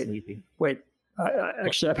 Sweet. Nice and easy. Wait.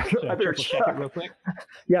 Actually, I better check it real quick.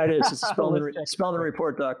 Yeah, it is. It's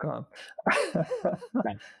spelmanreport.com.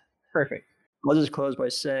 Okay. Perfect. I'll just close by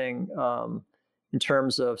saying, in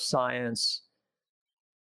terms of science,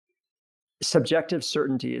 subjective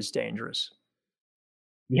certainty is dangerous.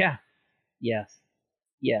 Yeah. Yes.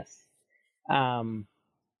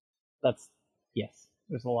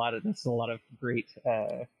 There's a lot of great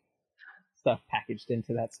stuff packaged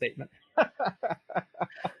into that statement.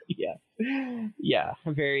 Yeah.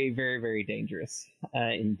 Very, very, very dangerous,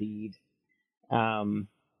 indeed.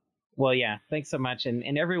 Well, yeah, thanks so much.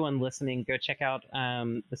 And everyone listening, go check out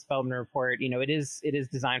the Spelman Report. It is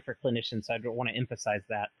designed for clinicians, so I don't want to emphasize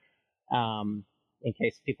that in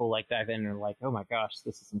case people dive in and are like, oh my gosh,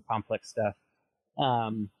 this is some complex stuff.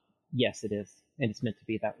 Yes, it is. And it's meant to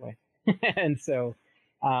be that way. And so,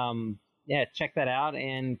 check that out.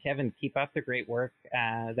 And Kevin, keep up the great work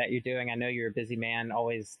that you're doing. I know you're a busy man,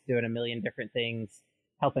 always doing a million different things,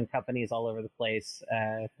 helping companies all over the place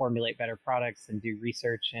formulate better products and do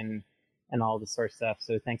research and all this sort of stuff.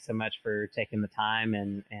 So thanks so much for taking the time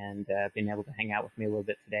and being able to hang out with me a little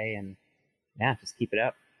bit today. And just keep it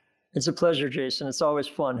up. It's a pleasure, Jason. It's always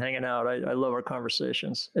fun hanging out. I love our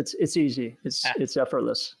conversations. It's easy. It's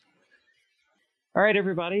effortless. All right,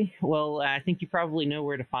 everybody. Well, I think you probably know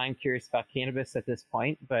where to find Curious About Cannabis at this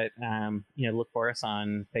point, but look for us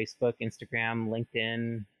on Facebook, Instagram,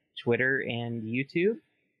 LinkedIn, Twitter, and YouTube.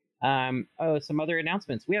 Some other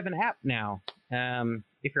announcements. We have an app now.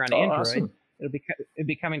 If you're on Android, awesome. it'll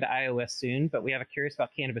be coming to iOS soon, but we have a Curious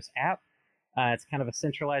About Cannabis app. It's kind of a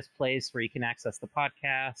centralized place where you can access the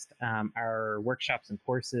podcast, our workshops and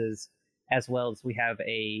courses, as well as we have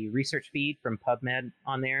a research feed from PubMed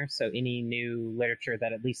on there. So any new literature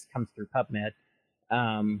that at least comes through PubMed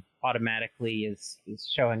automatically is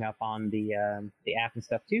showing up on the app and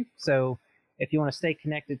stuff too. So if you want to stay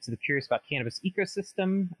connected to the Curious About Cannabis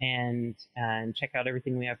ecosystem and check out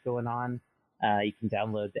everything we have going on, you can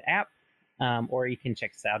download the app, or you can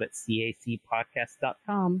check us out at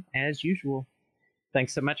cacpodcast.com as usual.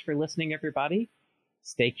 Thanks so much for listening, everybody.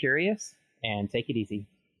 Stay curious and take it easy.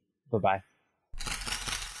 Bye-bye.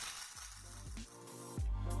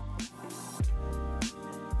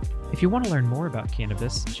 If you want to learn more about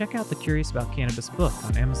cannabis, check out the Curious About Cannabis book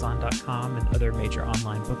on Amazon.com and other major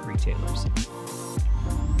online book retailers.